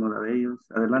cada uno de ellos.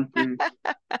 Adelante.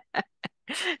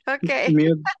 Okay.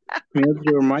 Mute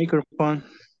your microphone.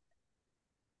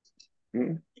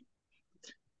 ¿Eh?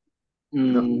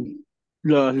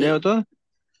 Los leo todos.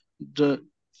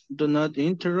 Do not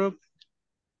interrupt.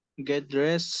 Get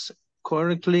dressed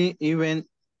correctly, even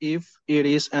if it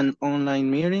is an online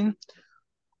meeting.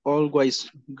 Always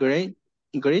great.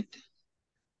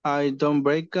 I don't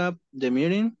break up the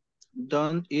meeting.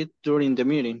 Don't eat during the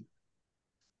meeting.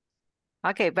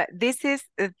 Okay, but these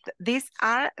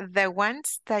are the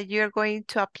ones that you're going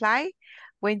to apply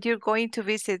when you're going to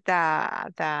visit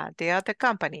the other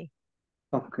company.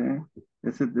 Okay.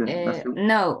 This is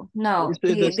No. This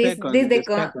is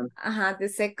The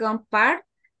second part,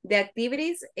 the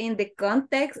activities in the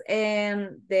context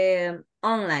and the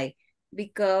online,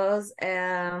 because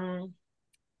the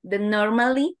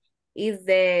normally is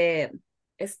the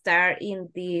start in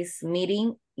this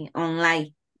meeting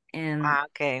online and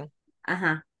Okay.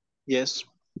 Yes.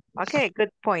 Okay,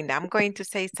 good point. I'm going to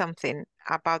say something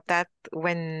about that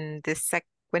when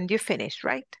you finish,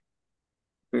 right?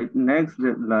 Next,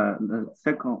 the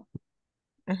second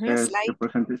es Slide. the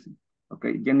presentation.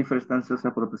 Okay, Jennifer está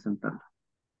ansiosa por presentar.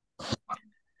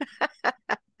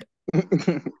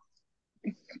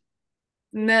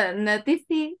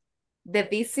 Noticing the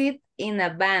visit in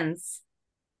advance.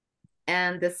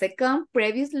 And the second,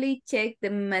 previously check the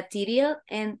material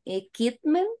and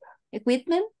equipment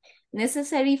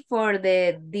necessary for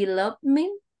the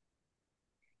development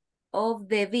of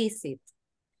the visit.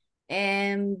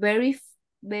 And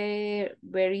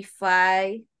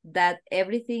verify that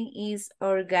everything is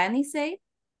organized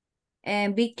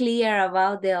and be clear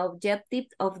about the objective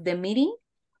of the meeting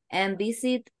and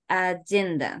visit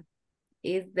agenda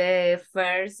is the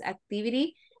first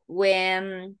activity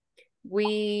when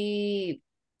we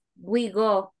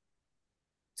go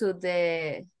to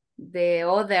the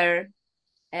other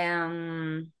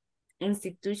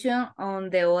institution on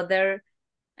the other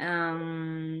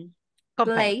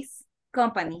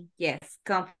company. Yes,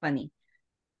 company.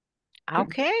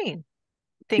 Okay,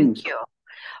 thank you.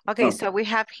 Okay, so we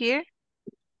have here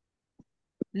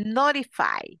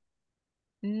notify.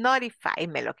 Notify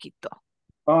me lo quito.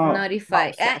 Oh,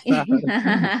 Notify.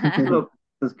 look,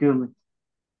 excuse me.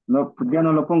 No, ya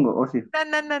no lo pongo, ¿o sí?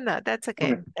 No, that's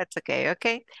okay. Okay. That's okay,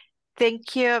 okay.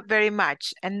 Thank you very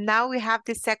much. And now we have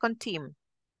the second team.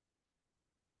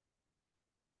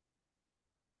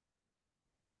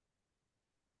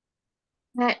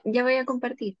 Ya voy a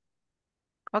compartir.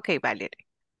 Okay, Valerie.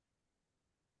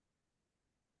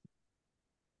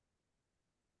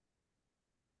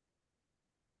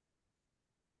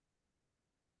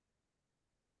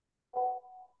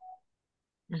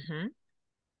 Ujú.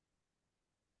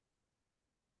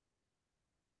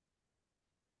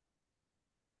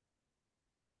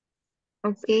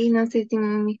 Ok, no sé si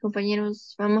mis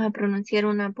compañeros vamos a pronunciar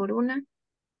una por una.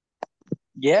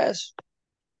 Yes.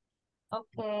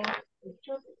 Okay.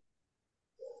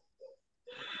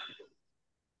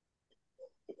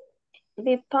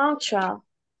 Be punctual.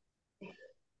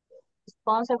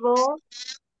 Responsible.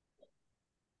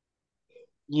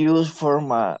 Use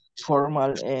formal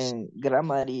and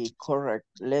grammatically correct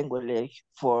language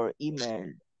for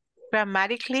email.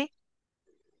 Grammatically.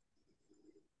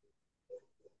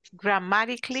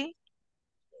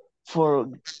 For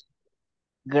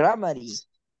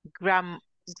grammatically.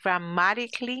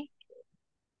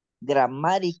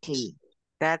 Grammatically.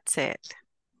 That's it.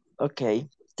 Okay,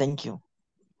 thank you.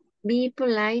 Be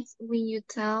polite when you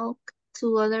talk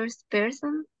to other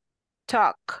person.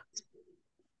 Talk.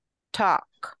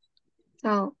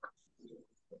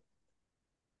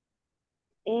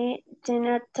 Do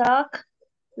not talk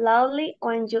loudly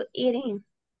when you're eating.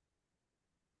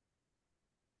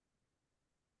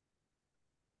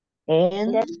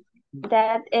 And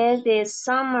that is the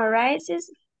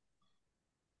summarizes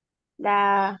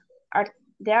the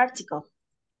article.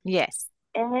 Yes.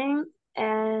 And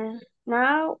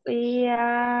now we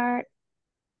are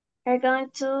going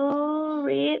to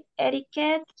read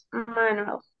etiquette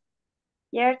manual,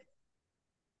 year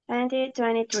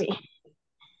 2023.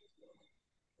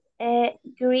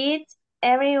 Greet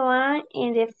everyone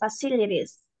in the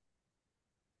facilities.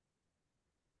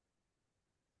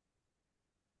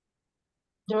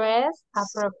 Dress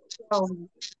appropriately.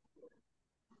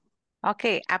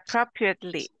 Okay,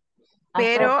 appropriately.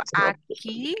 Pero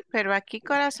aquí,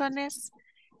 corazones,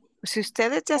 si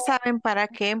ustedes ya saben para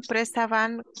qué empresa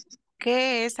van,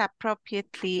 ¿qué es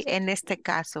appropriately en este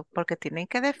caso? Porque tienen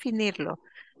que definirlo.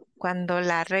 Cuando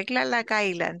la regla, la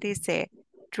guideline dice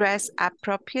dress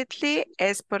appropriately,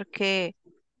 es porque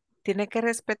tiene que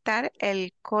respetar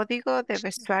el código de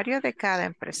vestuario de cada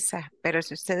empresa. Pero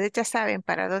si ustedes ya saben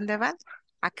para dónde van,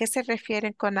 ¿a qué se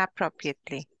refieren con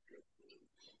appropriately?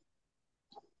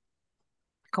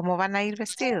 ¿Cómo van a ir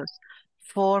vestidos?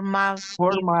 Formal,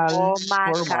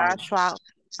 informal, casual.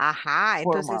 Ajá,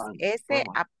 entonces ese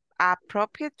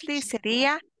appropriately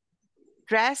sería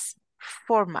dress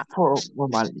formal.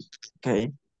 Formal,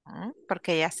 okay.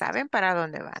 Porque ya saben para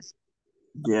dónde van.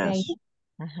 Yes.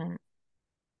 Ujú.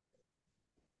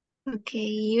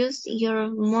 Okay, use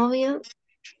your mobile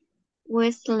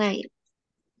wisely.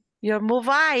 Your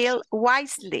mobile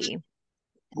wisely.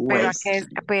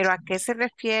 Pero ¿a qué se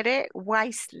refiere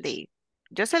wisely?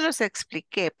 Yo se los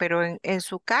expliqué, pero en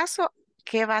su caso,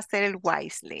 ¿qué va a ser el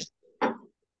wisely?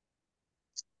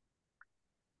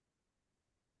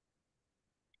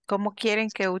 ¿Cómo quieren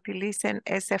que utilicen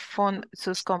ese font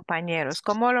sus compañeros?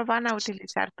 ¿Cómo lo van a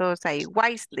utilizar todos ahí?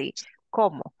 Wisely,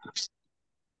 ¿cómo?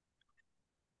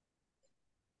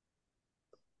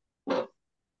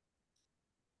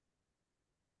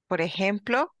 Por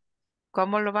ejemplo,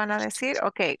 ¿cómo lo van a decir?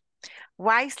 Ok,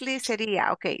 wisely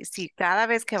sería, ok, si cada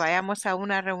vez que vayamos a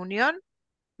una reunión,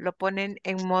 lo ponen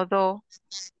en modo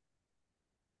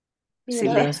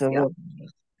silencio.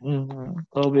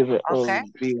 Ok.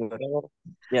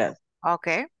 Yes. Ok.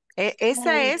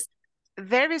 Esa es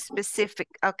very specific,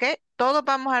 ok. Todos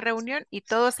vamos a reunión y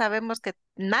todos sabemos que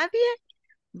nadie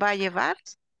va a llevar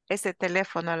ese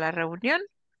teléfono a la reunión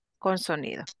con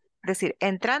sonido. Es decir,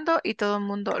 entrando y todo el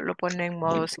mundo lo pone en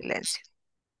modo silencio.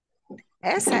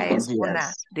 Esa es una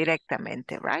Yes.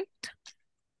 directamente, right?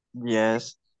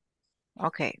 Yes.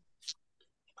 Ok.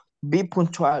 Be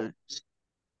punctual.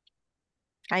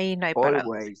 Ahí no hay para dónde.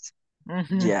 Always.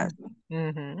 Ujú, Yes.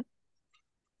 ujú.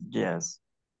 Yes.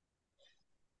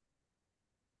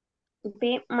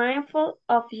 Be mindful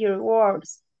of your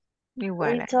words.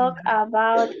 Igual. We talk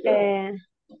about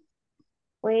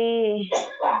we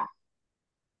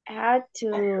have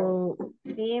to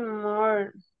be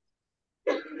more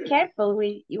careful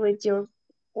with your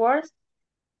words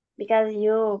because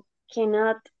you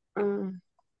cannot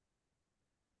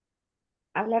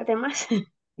hablar de más.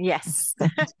 Yes.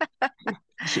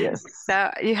 Yes.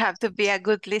 So you have to be a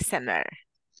good listener.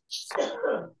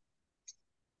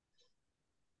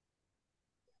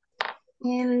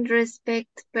 And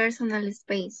respect personal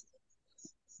space.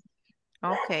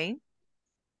 Ok.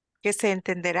 ¿Que se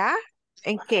entenderá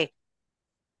en qué?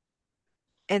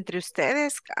 ¿Entre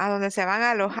ustedes a dónde se van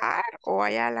a alojar o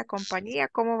allá a la compañía?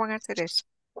 ¿Cómo van a hacer eso?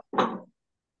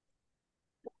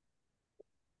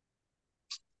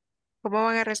 ¿Cómo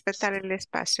van a respetar el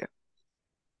espacio?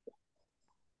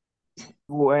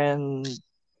 When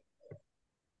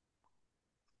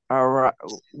arri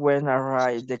when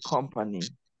arrive the company.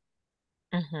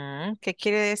 Ujú. ¿Qué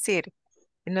quiere decir?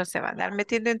 No se van a andar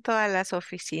metiendo en todas las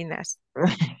oficinas,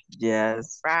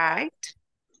 Yes, right?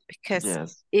 Because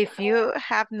yes. if you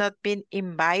have not been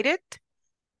invited,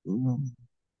 Mm,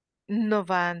 no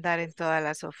va a andar en todas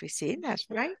las oficinas,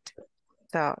 right?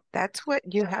 So that's what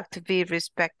you have to be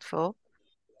respectful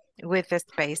with the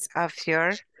space of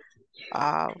your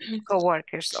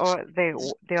coworkers or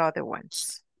the other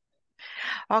ones.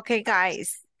 Okay,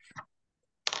 guys.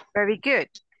 Very good.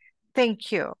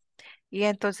 Thank you. Y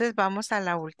entonces vamos a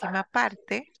la última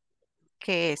parte,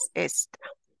 que es esta.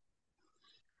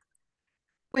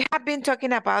 We have been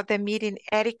talking about the meeting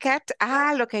etiquette.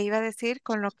 Lo que iba a decir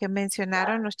con lo que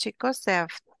mencionaron los chicos de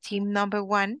team number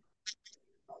 1.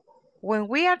 When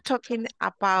we are talking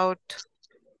about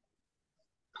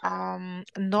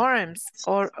norms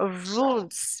or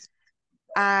rules,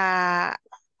 as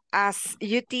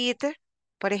you did,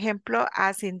 por ejemplo,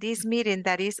 as in this meeting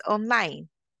that is online,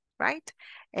 right?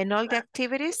 And all the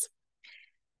activities,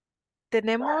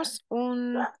 tenemos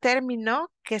un término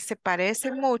que se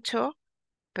parece mucho,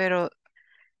 pero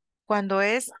cuando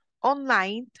es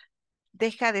online,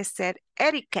 deja de ser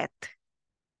etiquette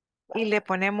y le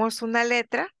ponemos una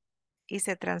letra y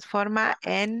se transforma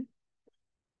en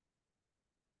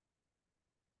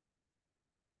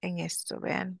esto,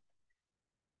 vean.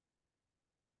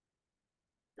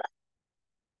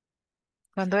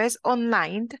 Cuando es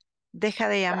online, deja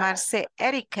de llamarse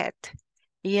etiquette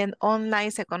y en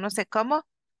online se conoce como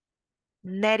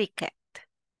netiquette,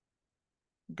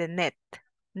 de net,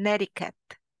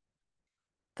 netiquette.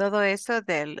 Todo eso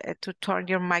del to turn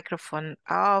your microphone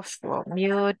off o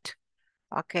mute,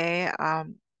 ok.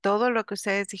 Todo lo que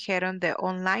ustedes dijeron de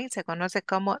online se conoce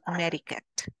como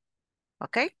netiquette,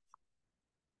 ok.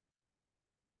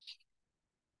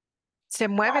 Se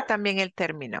mueve también el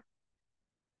término.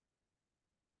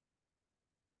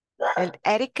 El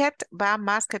etiquette va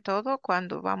más que todo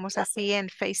cuando vamos así en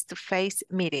face-to-face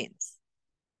meetings.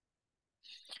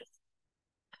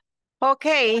 Ok,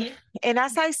 and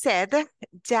as I said,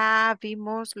 ya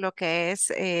vimos lo que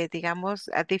es, digamos,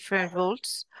 different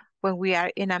rules when we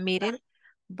are in a meeting,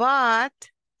 but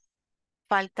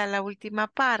falta la última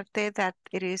parte that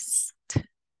it is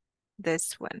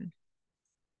this one.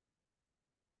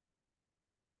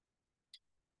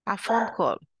 A phone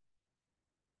call.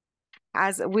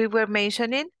 As we were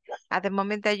mentioning, at the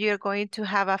moment that you're going to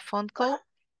have a phone call,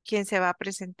 ¿quién se va a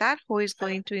presentar? Who is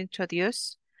going to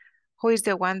introduce? Who is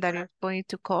the one that is going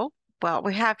to call? Well,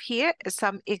 we have here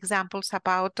some examples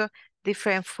about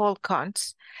different phone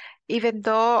calls, even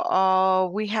though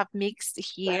we have mixed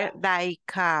here like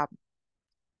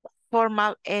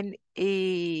formal and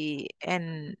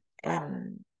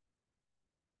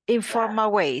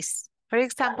informal ways. For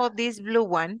example, these blue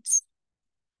ones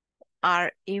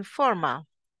are informal.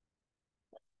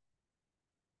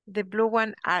 The blue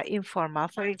one are informal.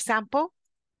 For example,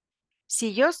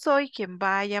 si yo soy quien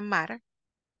va a llamar,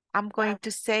 I'm going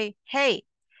to say, hey,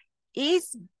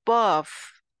 is Bob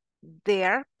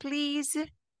there, please?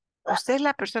 Usted es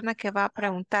la persona que va a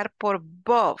preguntar por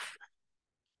Bob.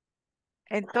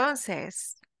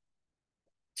 Entonces,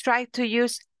 try to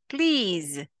use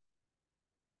please.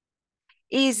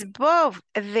 Is Bob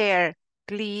there,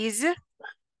 please?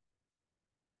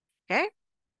 Okay.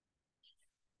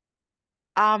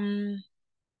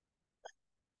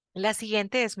 La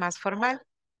siguiente es más formal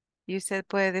y usted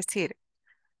puede decir,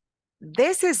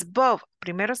 this is Bob.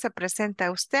 Primero se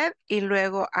presenta usted y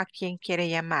luego a quien quiere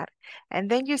llamar. And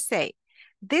then you say,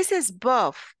 this is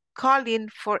Bob calling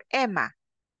for Emma.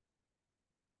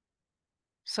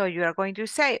 So you are going to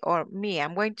say, or me,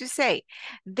 I'm going to say,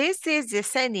 this is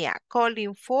Yesenia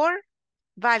calling for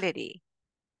Valerie,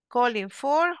 calling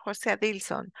for Jose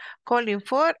Adilson, calling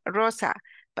for Rosa.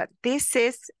 But this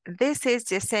is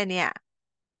Yesenia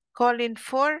calling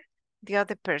for the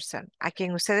other person, a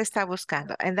quien usted está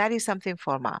buscando. And that is something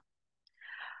formal.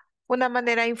 Una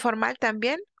manera informal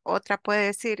también, otra puede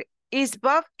decir, is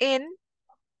Bob in?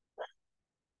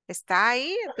 Está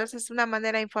ahí, entonces una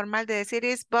manera informal de decir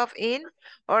is Bob in,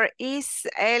 or is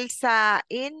Elsa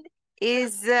in,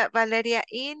 is Valeria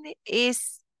in,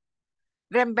 is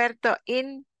Remberto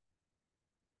in.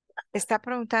 Está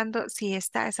preguntando si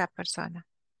está esa persona,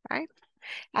 right?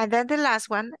 And then the last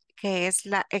one, que es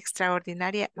la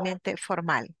extraordinariamente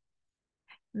formal.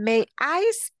 May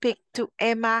I speak to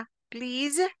Emma,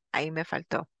 please? Ahí me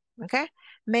faltó. Okay.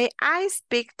 May I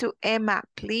speak to Emma,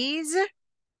 please?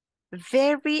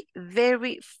 Very,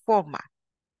 very formal.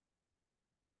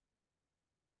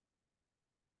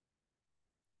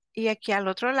 Y aquí al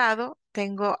otro lado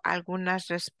tengo algunas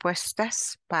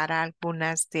respuestas para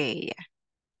algunas de ellas.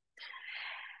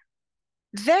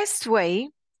 This way,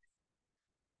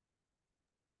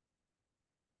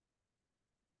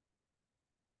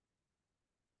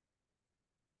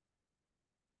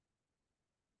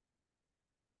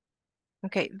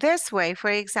 okay, this way, for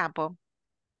example,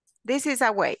 this is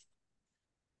a way.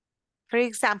 For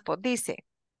example, dice,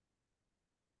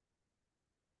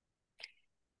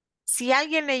 si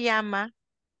alguien le llama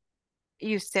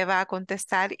y usted va a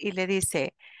contestar y le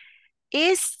dice,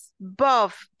 is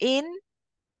Bob in?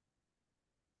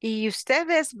 Y usted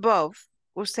es Bob,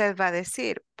 usted va a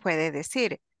decir, puede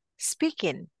decir,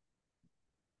 speaking.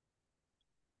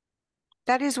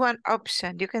 That is one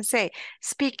option. You can say,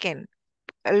 speaking.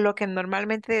 Lo que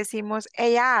normalmente decimos,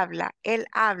 ella habla, él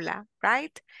habla,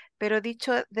 right? Pero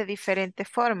dicho de diferente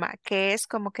forma, que es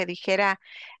como que dijera,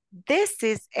 this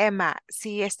is Emma,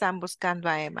 si están buscando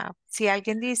a Emma. Si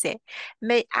alguien dice,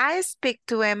 may I speak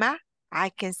to Emma? I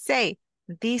can say,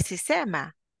 this is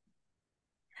Emma.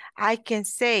 I can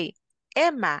say,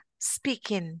 Emma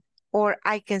speaking, or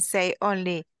I can say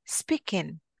only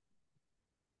speaking.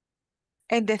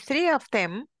 And the three of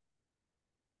them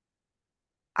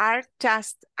are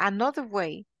just another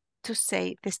way to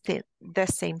say the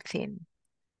same thing.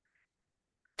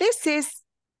 This is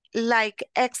like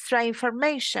extra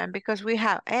information because we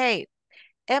have, hey,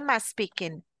 Emma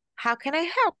speaking, how can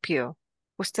I help you?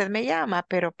 Usted me llama,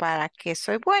 pero ¿para qué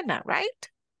soy buena, right?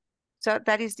 So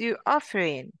that is you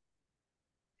offering.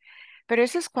 Pero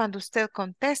eso es cuando usted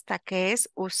contesta que es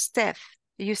usted.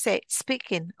 You say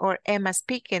speaking or Emma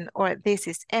speaking or this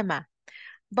is Emma.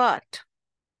 But,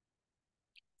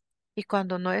 ¿y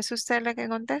cuando no es usted la que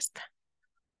contesta?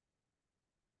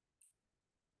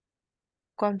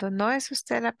 Cuando no es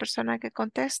usted la persona que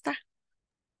contesta,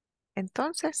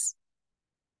 entonces,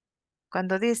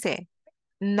 cuando dice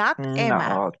not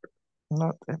Emma,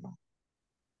 Not Emma.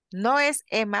 no es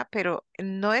Emma, pero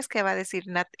no es que va a decir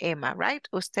not Emma, right?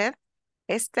 Usted,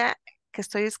 esta que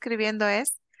estoy escribiendo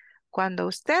es, cuando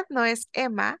usted no es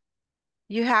Emma,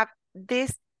 you have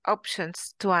these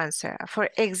options to answer. For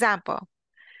example,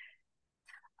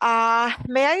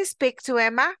 may I speak to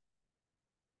Emma?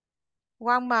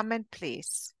 One moment,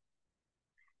 please.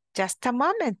 Just a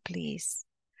moment, please.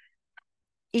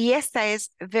 Y esta es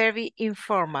very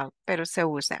informal, pero se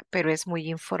usa, pero es muy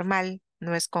informal,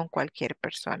 no es con cualquier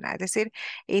persona. Es decir,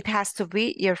 it has to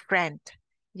be your friend.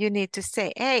 You need to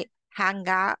say, hey, hang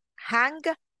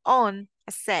on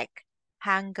a sec.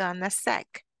 Hang on a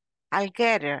sec. I'll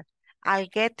get her. I'll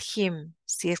get him.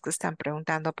 Si es que están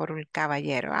preguntando por un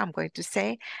caballero, I'm going to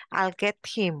say, I'll get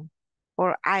him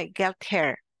or I get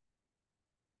her.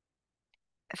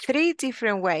 3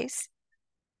 different ways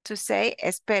to say,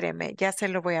 espéreme, ya se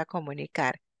lo voy a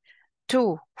comunicar.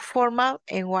 2 formal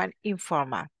and 1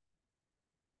 informal.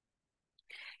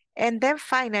 And then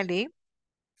finally,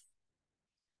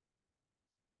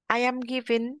 I am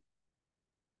giving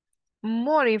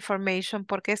more information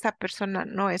porque esta persona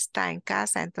no está en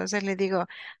casa. Entonces le digo,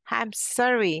 I'm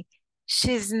sorry,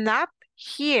 she's not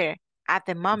here at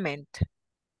the moment.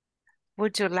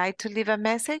 Would you like to leave a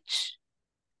message?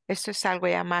 Esto es algo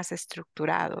ya más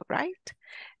estructurado, right?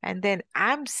 And then,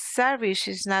 I'm sorry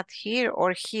she's not here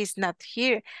or he's not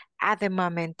here at the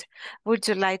moment. Would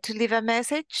you like to leave a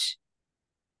message?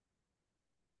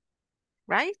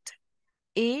 Right?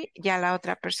 Y ya la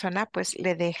otra persona pues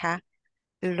le deja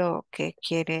lo que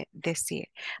quiere decir.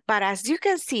 But as you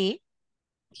can see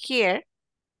here,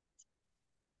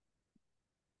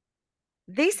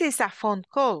 this is a phone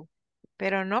call,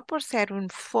 pero no por ser un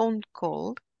phone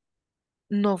call,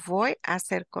 no voy a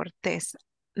ser cortés,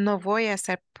 no voy a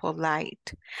ser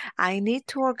polite. I need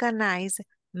to organize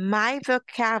my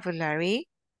vocabulary.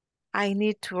 I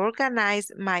need to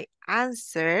organize my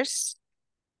answers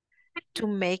to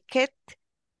make it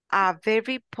a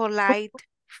very polite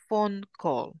phone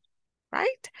call,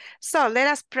 right? So let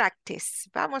us practice.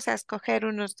 Vamos a escoger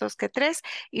unos 2 que 3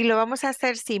 y lo vamos a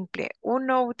hacer simple.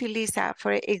 Uno utiliza,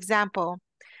 for example,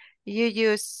 you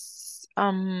use,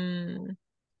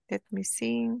 let me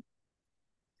see.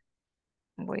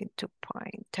 I'm going to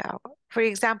point out. For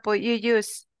example, you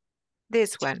use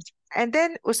this one. And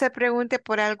then usted pregunte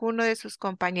por alguno de sus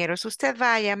compañeros. Usted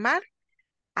va a llamar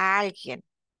a alguien.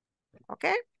 ¿Ok?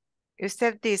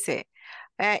 Usted dice,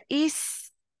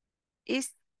 is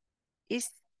is,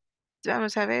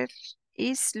 vamos a ver,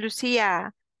 is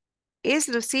Lucía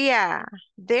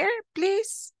there,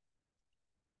 please?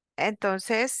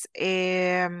 Entonces,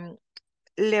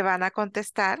 le van a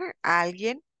contestar a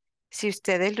alguien. Si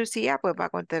usted es Lucía, pues va a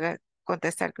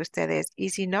contestar que usted es. Y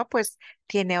si no, pues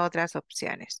tiene otras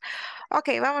opciones. Ok,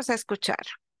 vamos a escuchar.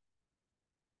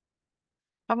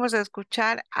 Vamos a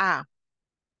escuchar a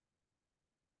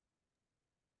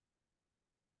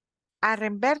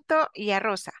Remberto y a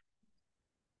Rosa.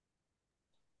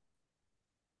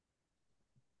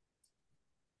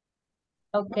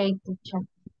 Ok, teacher.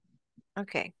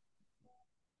 Ok.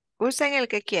 Usen el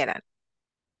que quieran.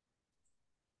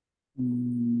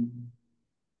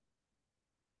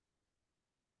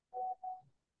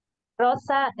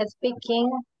 Rosa speaking.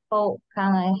 How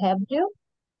can I help you?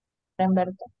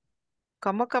 Humberto.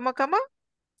 ¿Cómo?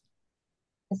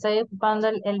 Estoy ocupando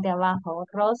el de abajo.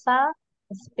 Rosa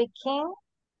speaking.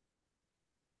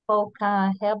 How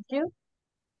can I help you?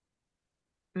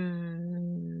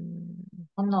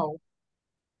 Oh, no.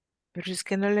 Pero es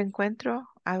que no lo encuentro.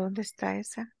 ¿A dónde está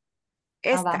esa?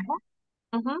 Esta. Abajo.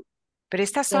 Ujú. Pero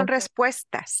estas son Siempre.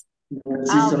 respuestas. Ok,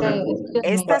 excuse me.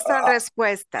 Estas son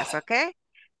respuestas, ¿ok?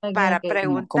 Ok, Para ok.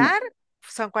 preguntar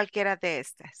son cualquiera de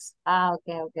estas. Ok.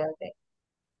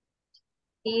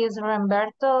 Is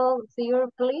Humberto here,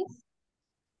 please?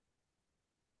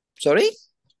 Sorry?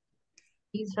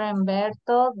 Is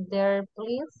Humberto there,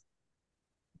 please?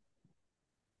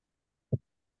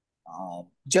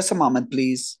 Just a moment,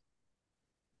 please.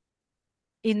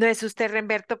 ¿Y no es usted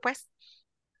Remberto, pues?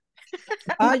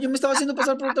 Yo me estaba haciendo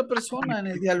pasar por otra persona en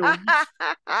el diálogo.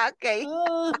 Ok.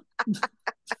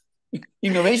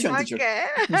 Innovation, teacher.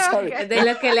 Sorry. Ok. De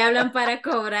lo que le hablan para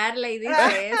cobrarle y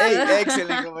dice eso. Hey,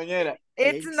 excellent, compañera.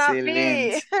 It's not Excellent.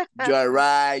 me. You are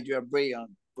right. You are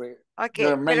brilliant. Ok,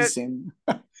 You're amazing.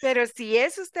 pero si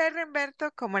es usted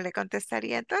Remberto, ¿cómo le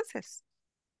contestaría entonces?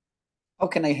 How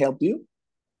can I help you?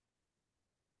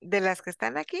 ¿De las que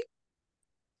están aquí?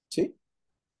 ¿Sí?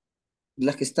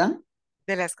 ¿Las que están?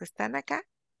 De las que están acá,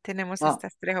 tenemos Ah,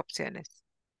 estas tres opciones.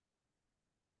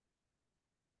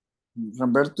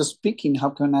 Roberto speaking.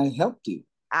 How can I help you?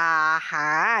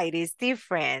 Ajá, it is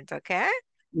different, okay?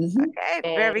 Ujú.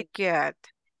 Okay, very good.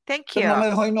 Thank Pero you. no me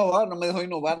dejó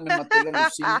innovar, me mató la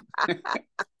Lucía.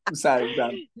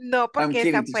 Sorry. No, I'm porque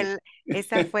kidding, teacher.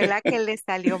 esa fue la que le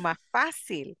salió más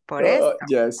fácil, por eso.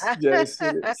 Yes,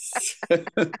 it is.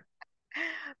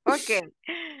 Okay,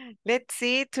 let's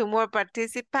see, two more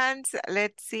participants.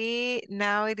 Let's see,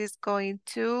 now it is going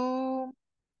to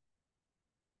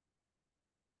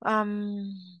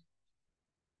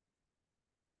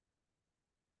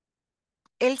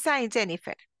Elsa y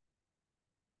Jennifer.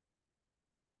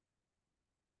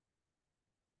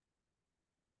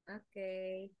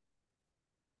 Okay.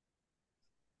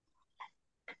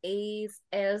 Is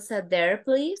Elsa there,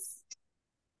 please?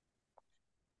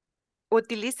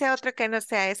 Utilice otro que no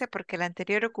sea ese porque el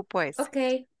anterior ocupó ese.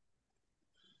 Okay.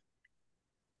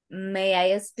 May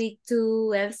I speak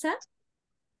to Elsa?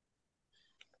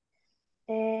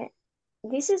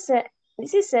 This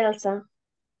is Elsa.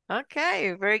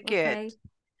 Okay, very good. Okay.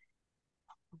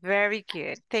 Very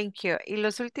good. Thank you. Y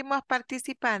los últimos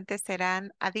participantes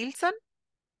serán Adilson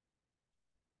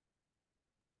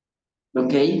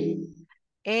Okay.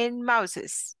 en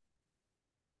Moses.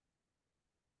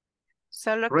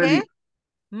 Solo Ready. que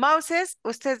Moses,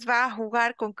 usted va a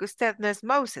jugar con que usted no es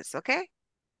Moses, ¿ok?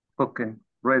 Okay.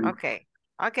 Ready. Ok.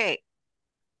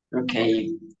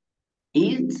 Okay.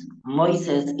 Is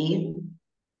Moises in?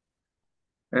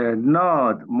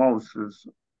 Not Moses.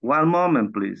 One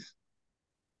moment, please.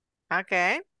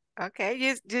 Okay.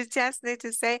 You just need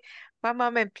to say, one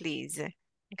moment, please.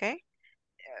 Okay.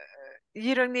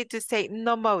 You don't need to say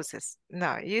no Moses.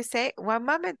 No, you say one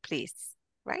moment, please.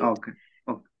 Right? Okay.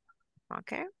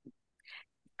 Okay.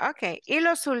 Ok. Y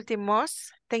los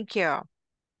últimos, thank you.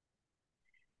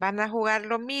 Van a jugar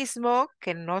lo mismo,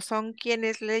 que no son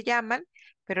quienes le llaman,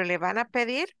 pero le van a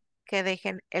pedir que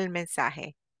dejen el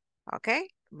mensaje. ¿Ok?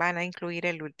 Van a incluir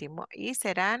el último. Y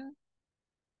serán,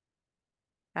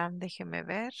 déjeme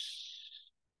ver,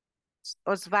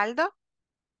 Osvaldo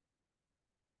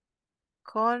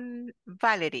con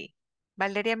Valerie.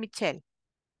 Valeria Michelle.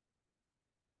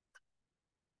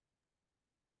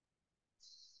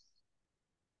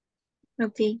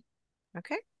 Okay.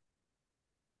 ¿Ok?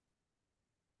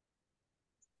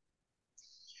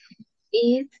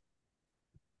 Is,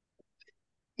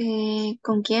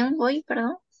 ¿con quién voy,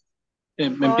 perdón?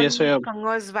 Empiezo yo. Con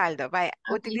Osvaldo. Vaya,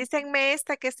 Okay. utilícenme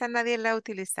esta que esta nadie la ha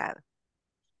utilizado.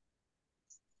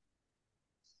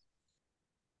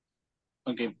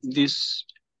 Okay. This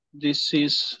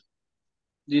is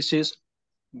This is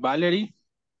Valerie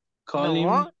calling.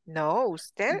 No,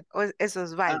 usted o es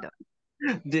Osvaldo.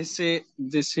 This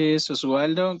is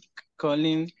Osvaldo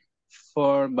calling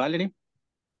for Valerie.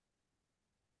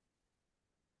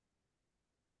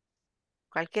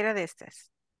 Cualquiera de estas.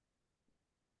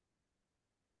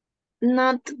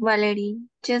 Not Valerie.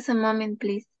 Just a moment,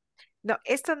 please. No,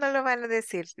 esto no lo van a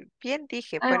decir. Bien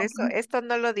dije, Ah, por eso okay. esto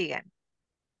no lo digan.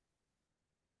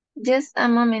 Just a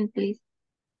moment, please.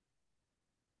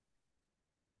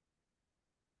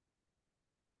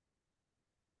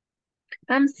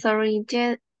 I'm sorry,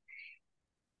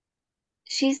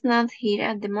 she's not here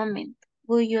at the moment.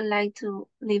 Would you like to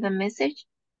leave a message?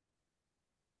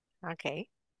 Okay.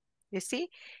 You see,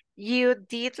 you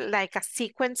did like a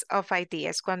sequence of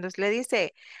ideas. Cuando le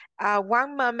dice,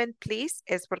 one moment, please,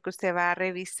 es porque usted va a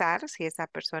revisar si esa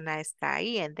persona está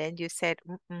ahí. And then you said,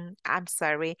 I'm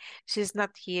sorry, she's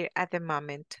not here at the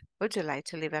moment. Would you like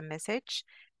to leave a message?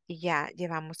 Y ya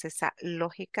llevamos esa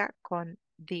lógica con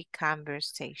the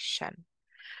conversation.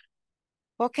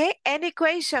 Okay, any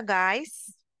question,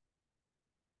 guys?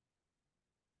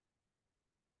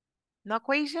 No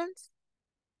questions?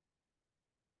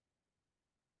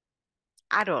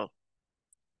 At all.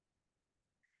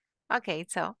 Okay,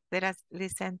 so let us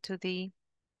listen to the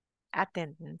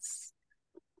attendance.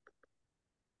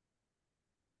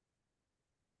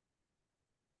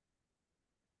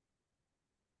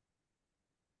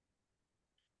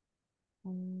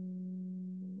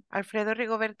 Alfredo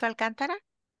Rigoberto Alcántara.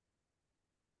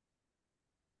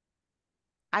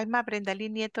 Alma Brendalí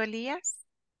Nieto Elías.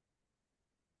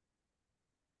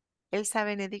 Elsa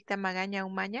Benedicta Magaña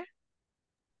Umaña.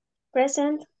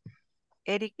 Present.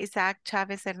 Eric Isaac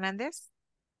Chávez Hernández.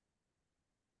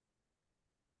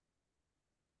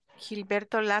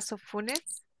 Gilberto Lazo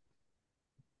Funes.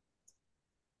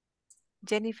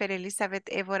 Jennifer Elizabeth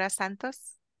Évora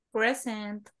Santos.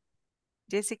 Present.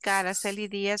 Jessica Araceli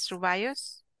Díaz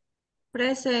Rubayos.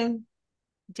 Present.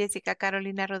 Jessica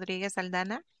Carolina Rodríguez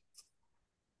Aldana.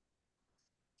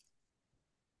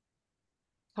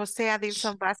 José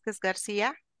Adilson Vázquez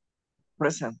García.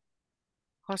 Present.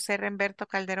 José Remberto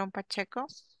Calderón Pacheco.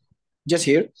 Yes,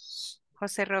 here.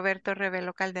 José Roberto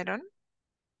Revelo Calderón.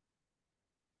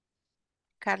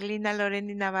 Carlina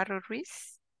Loreni Navarro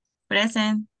Ruiz.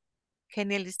 Present.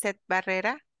 Kenia Lisset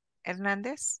Barrera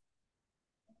Hernández.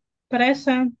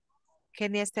 Present.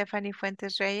 Kenia Stephanie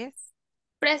Fuentes Reyes.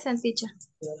 Present, teacher.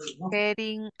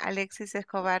 Kerin Alexis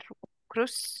Escobar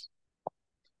Cruz.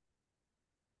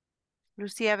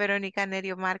 Lucía Verónica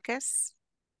Nerio Márquez.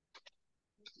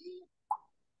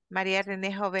 María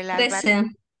René Jovel Álvarez.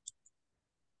 Present.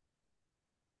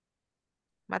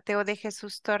 Mateo de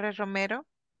Jesús Torres Romero.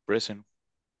 Present.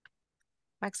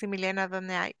 Maximiliano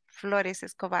Adonai Flores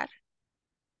Escobar.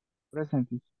 Present.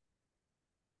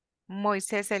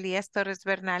 Moisés Elías Torres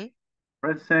Bernal.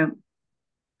 Present.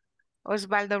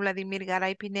 Osvaldo Vladimir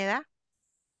Garay Pineda.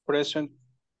 Present.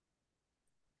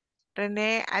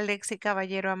 René Alexi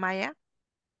Caballero Amaya.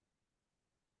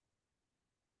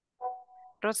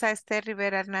 Rosa Esther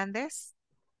Rivera Hernández.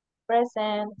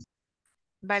 Present.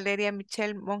 Valeria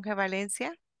Michelle Monge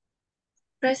Valencia.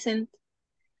 Present.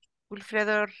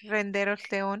 Wilfredo Renderos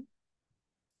León.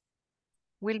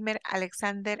 Wilmer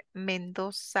Alexander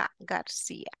Mendoza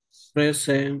García.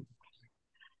 Present.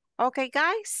 Okay,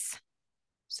 guys.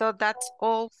 So that's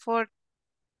all for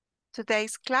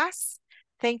today's class.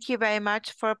 Thank you very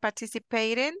much for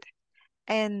participating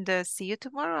and see you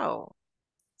tomorrow.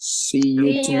 See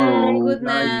you See tomorrow. you. Good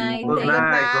night. Good Thank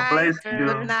night. you. God bless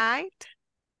Good you. night.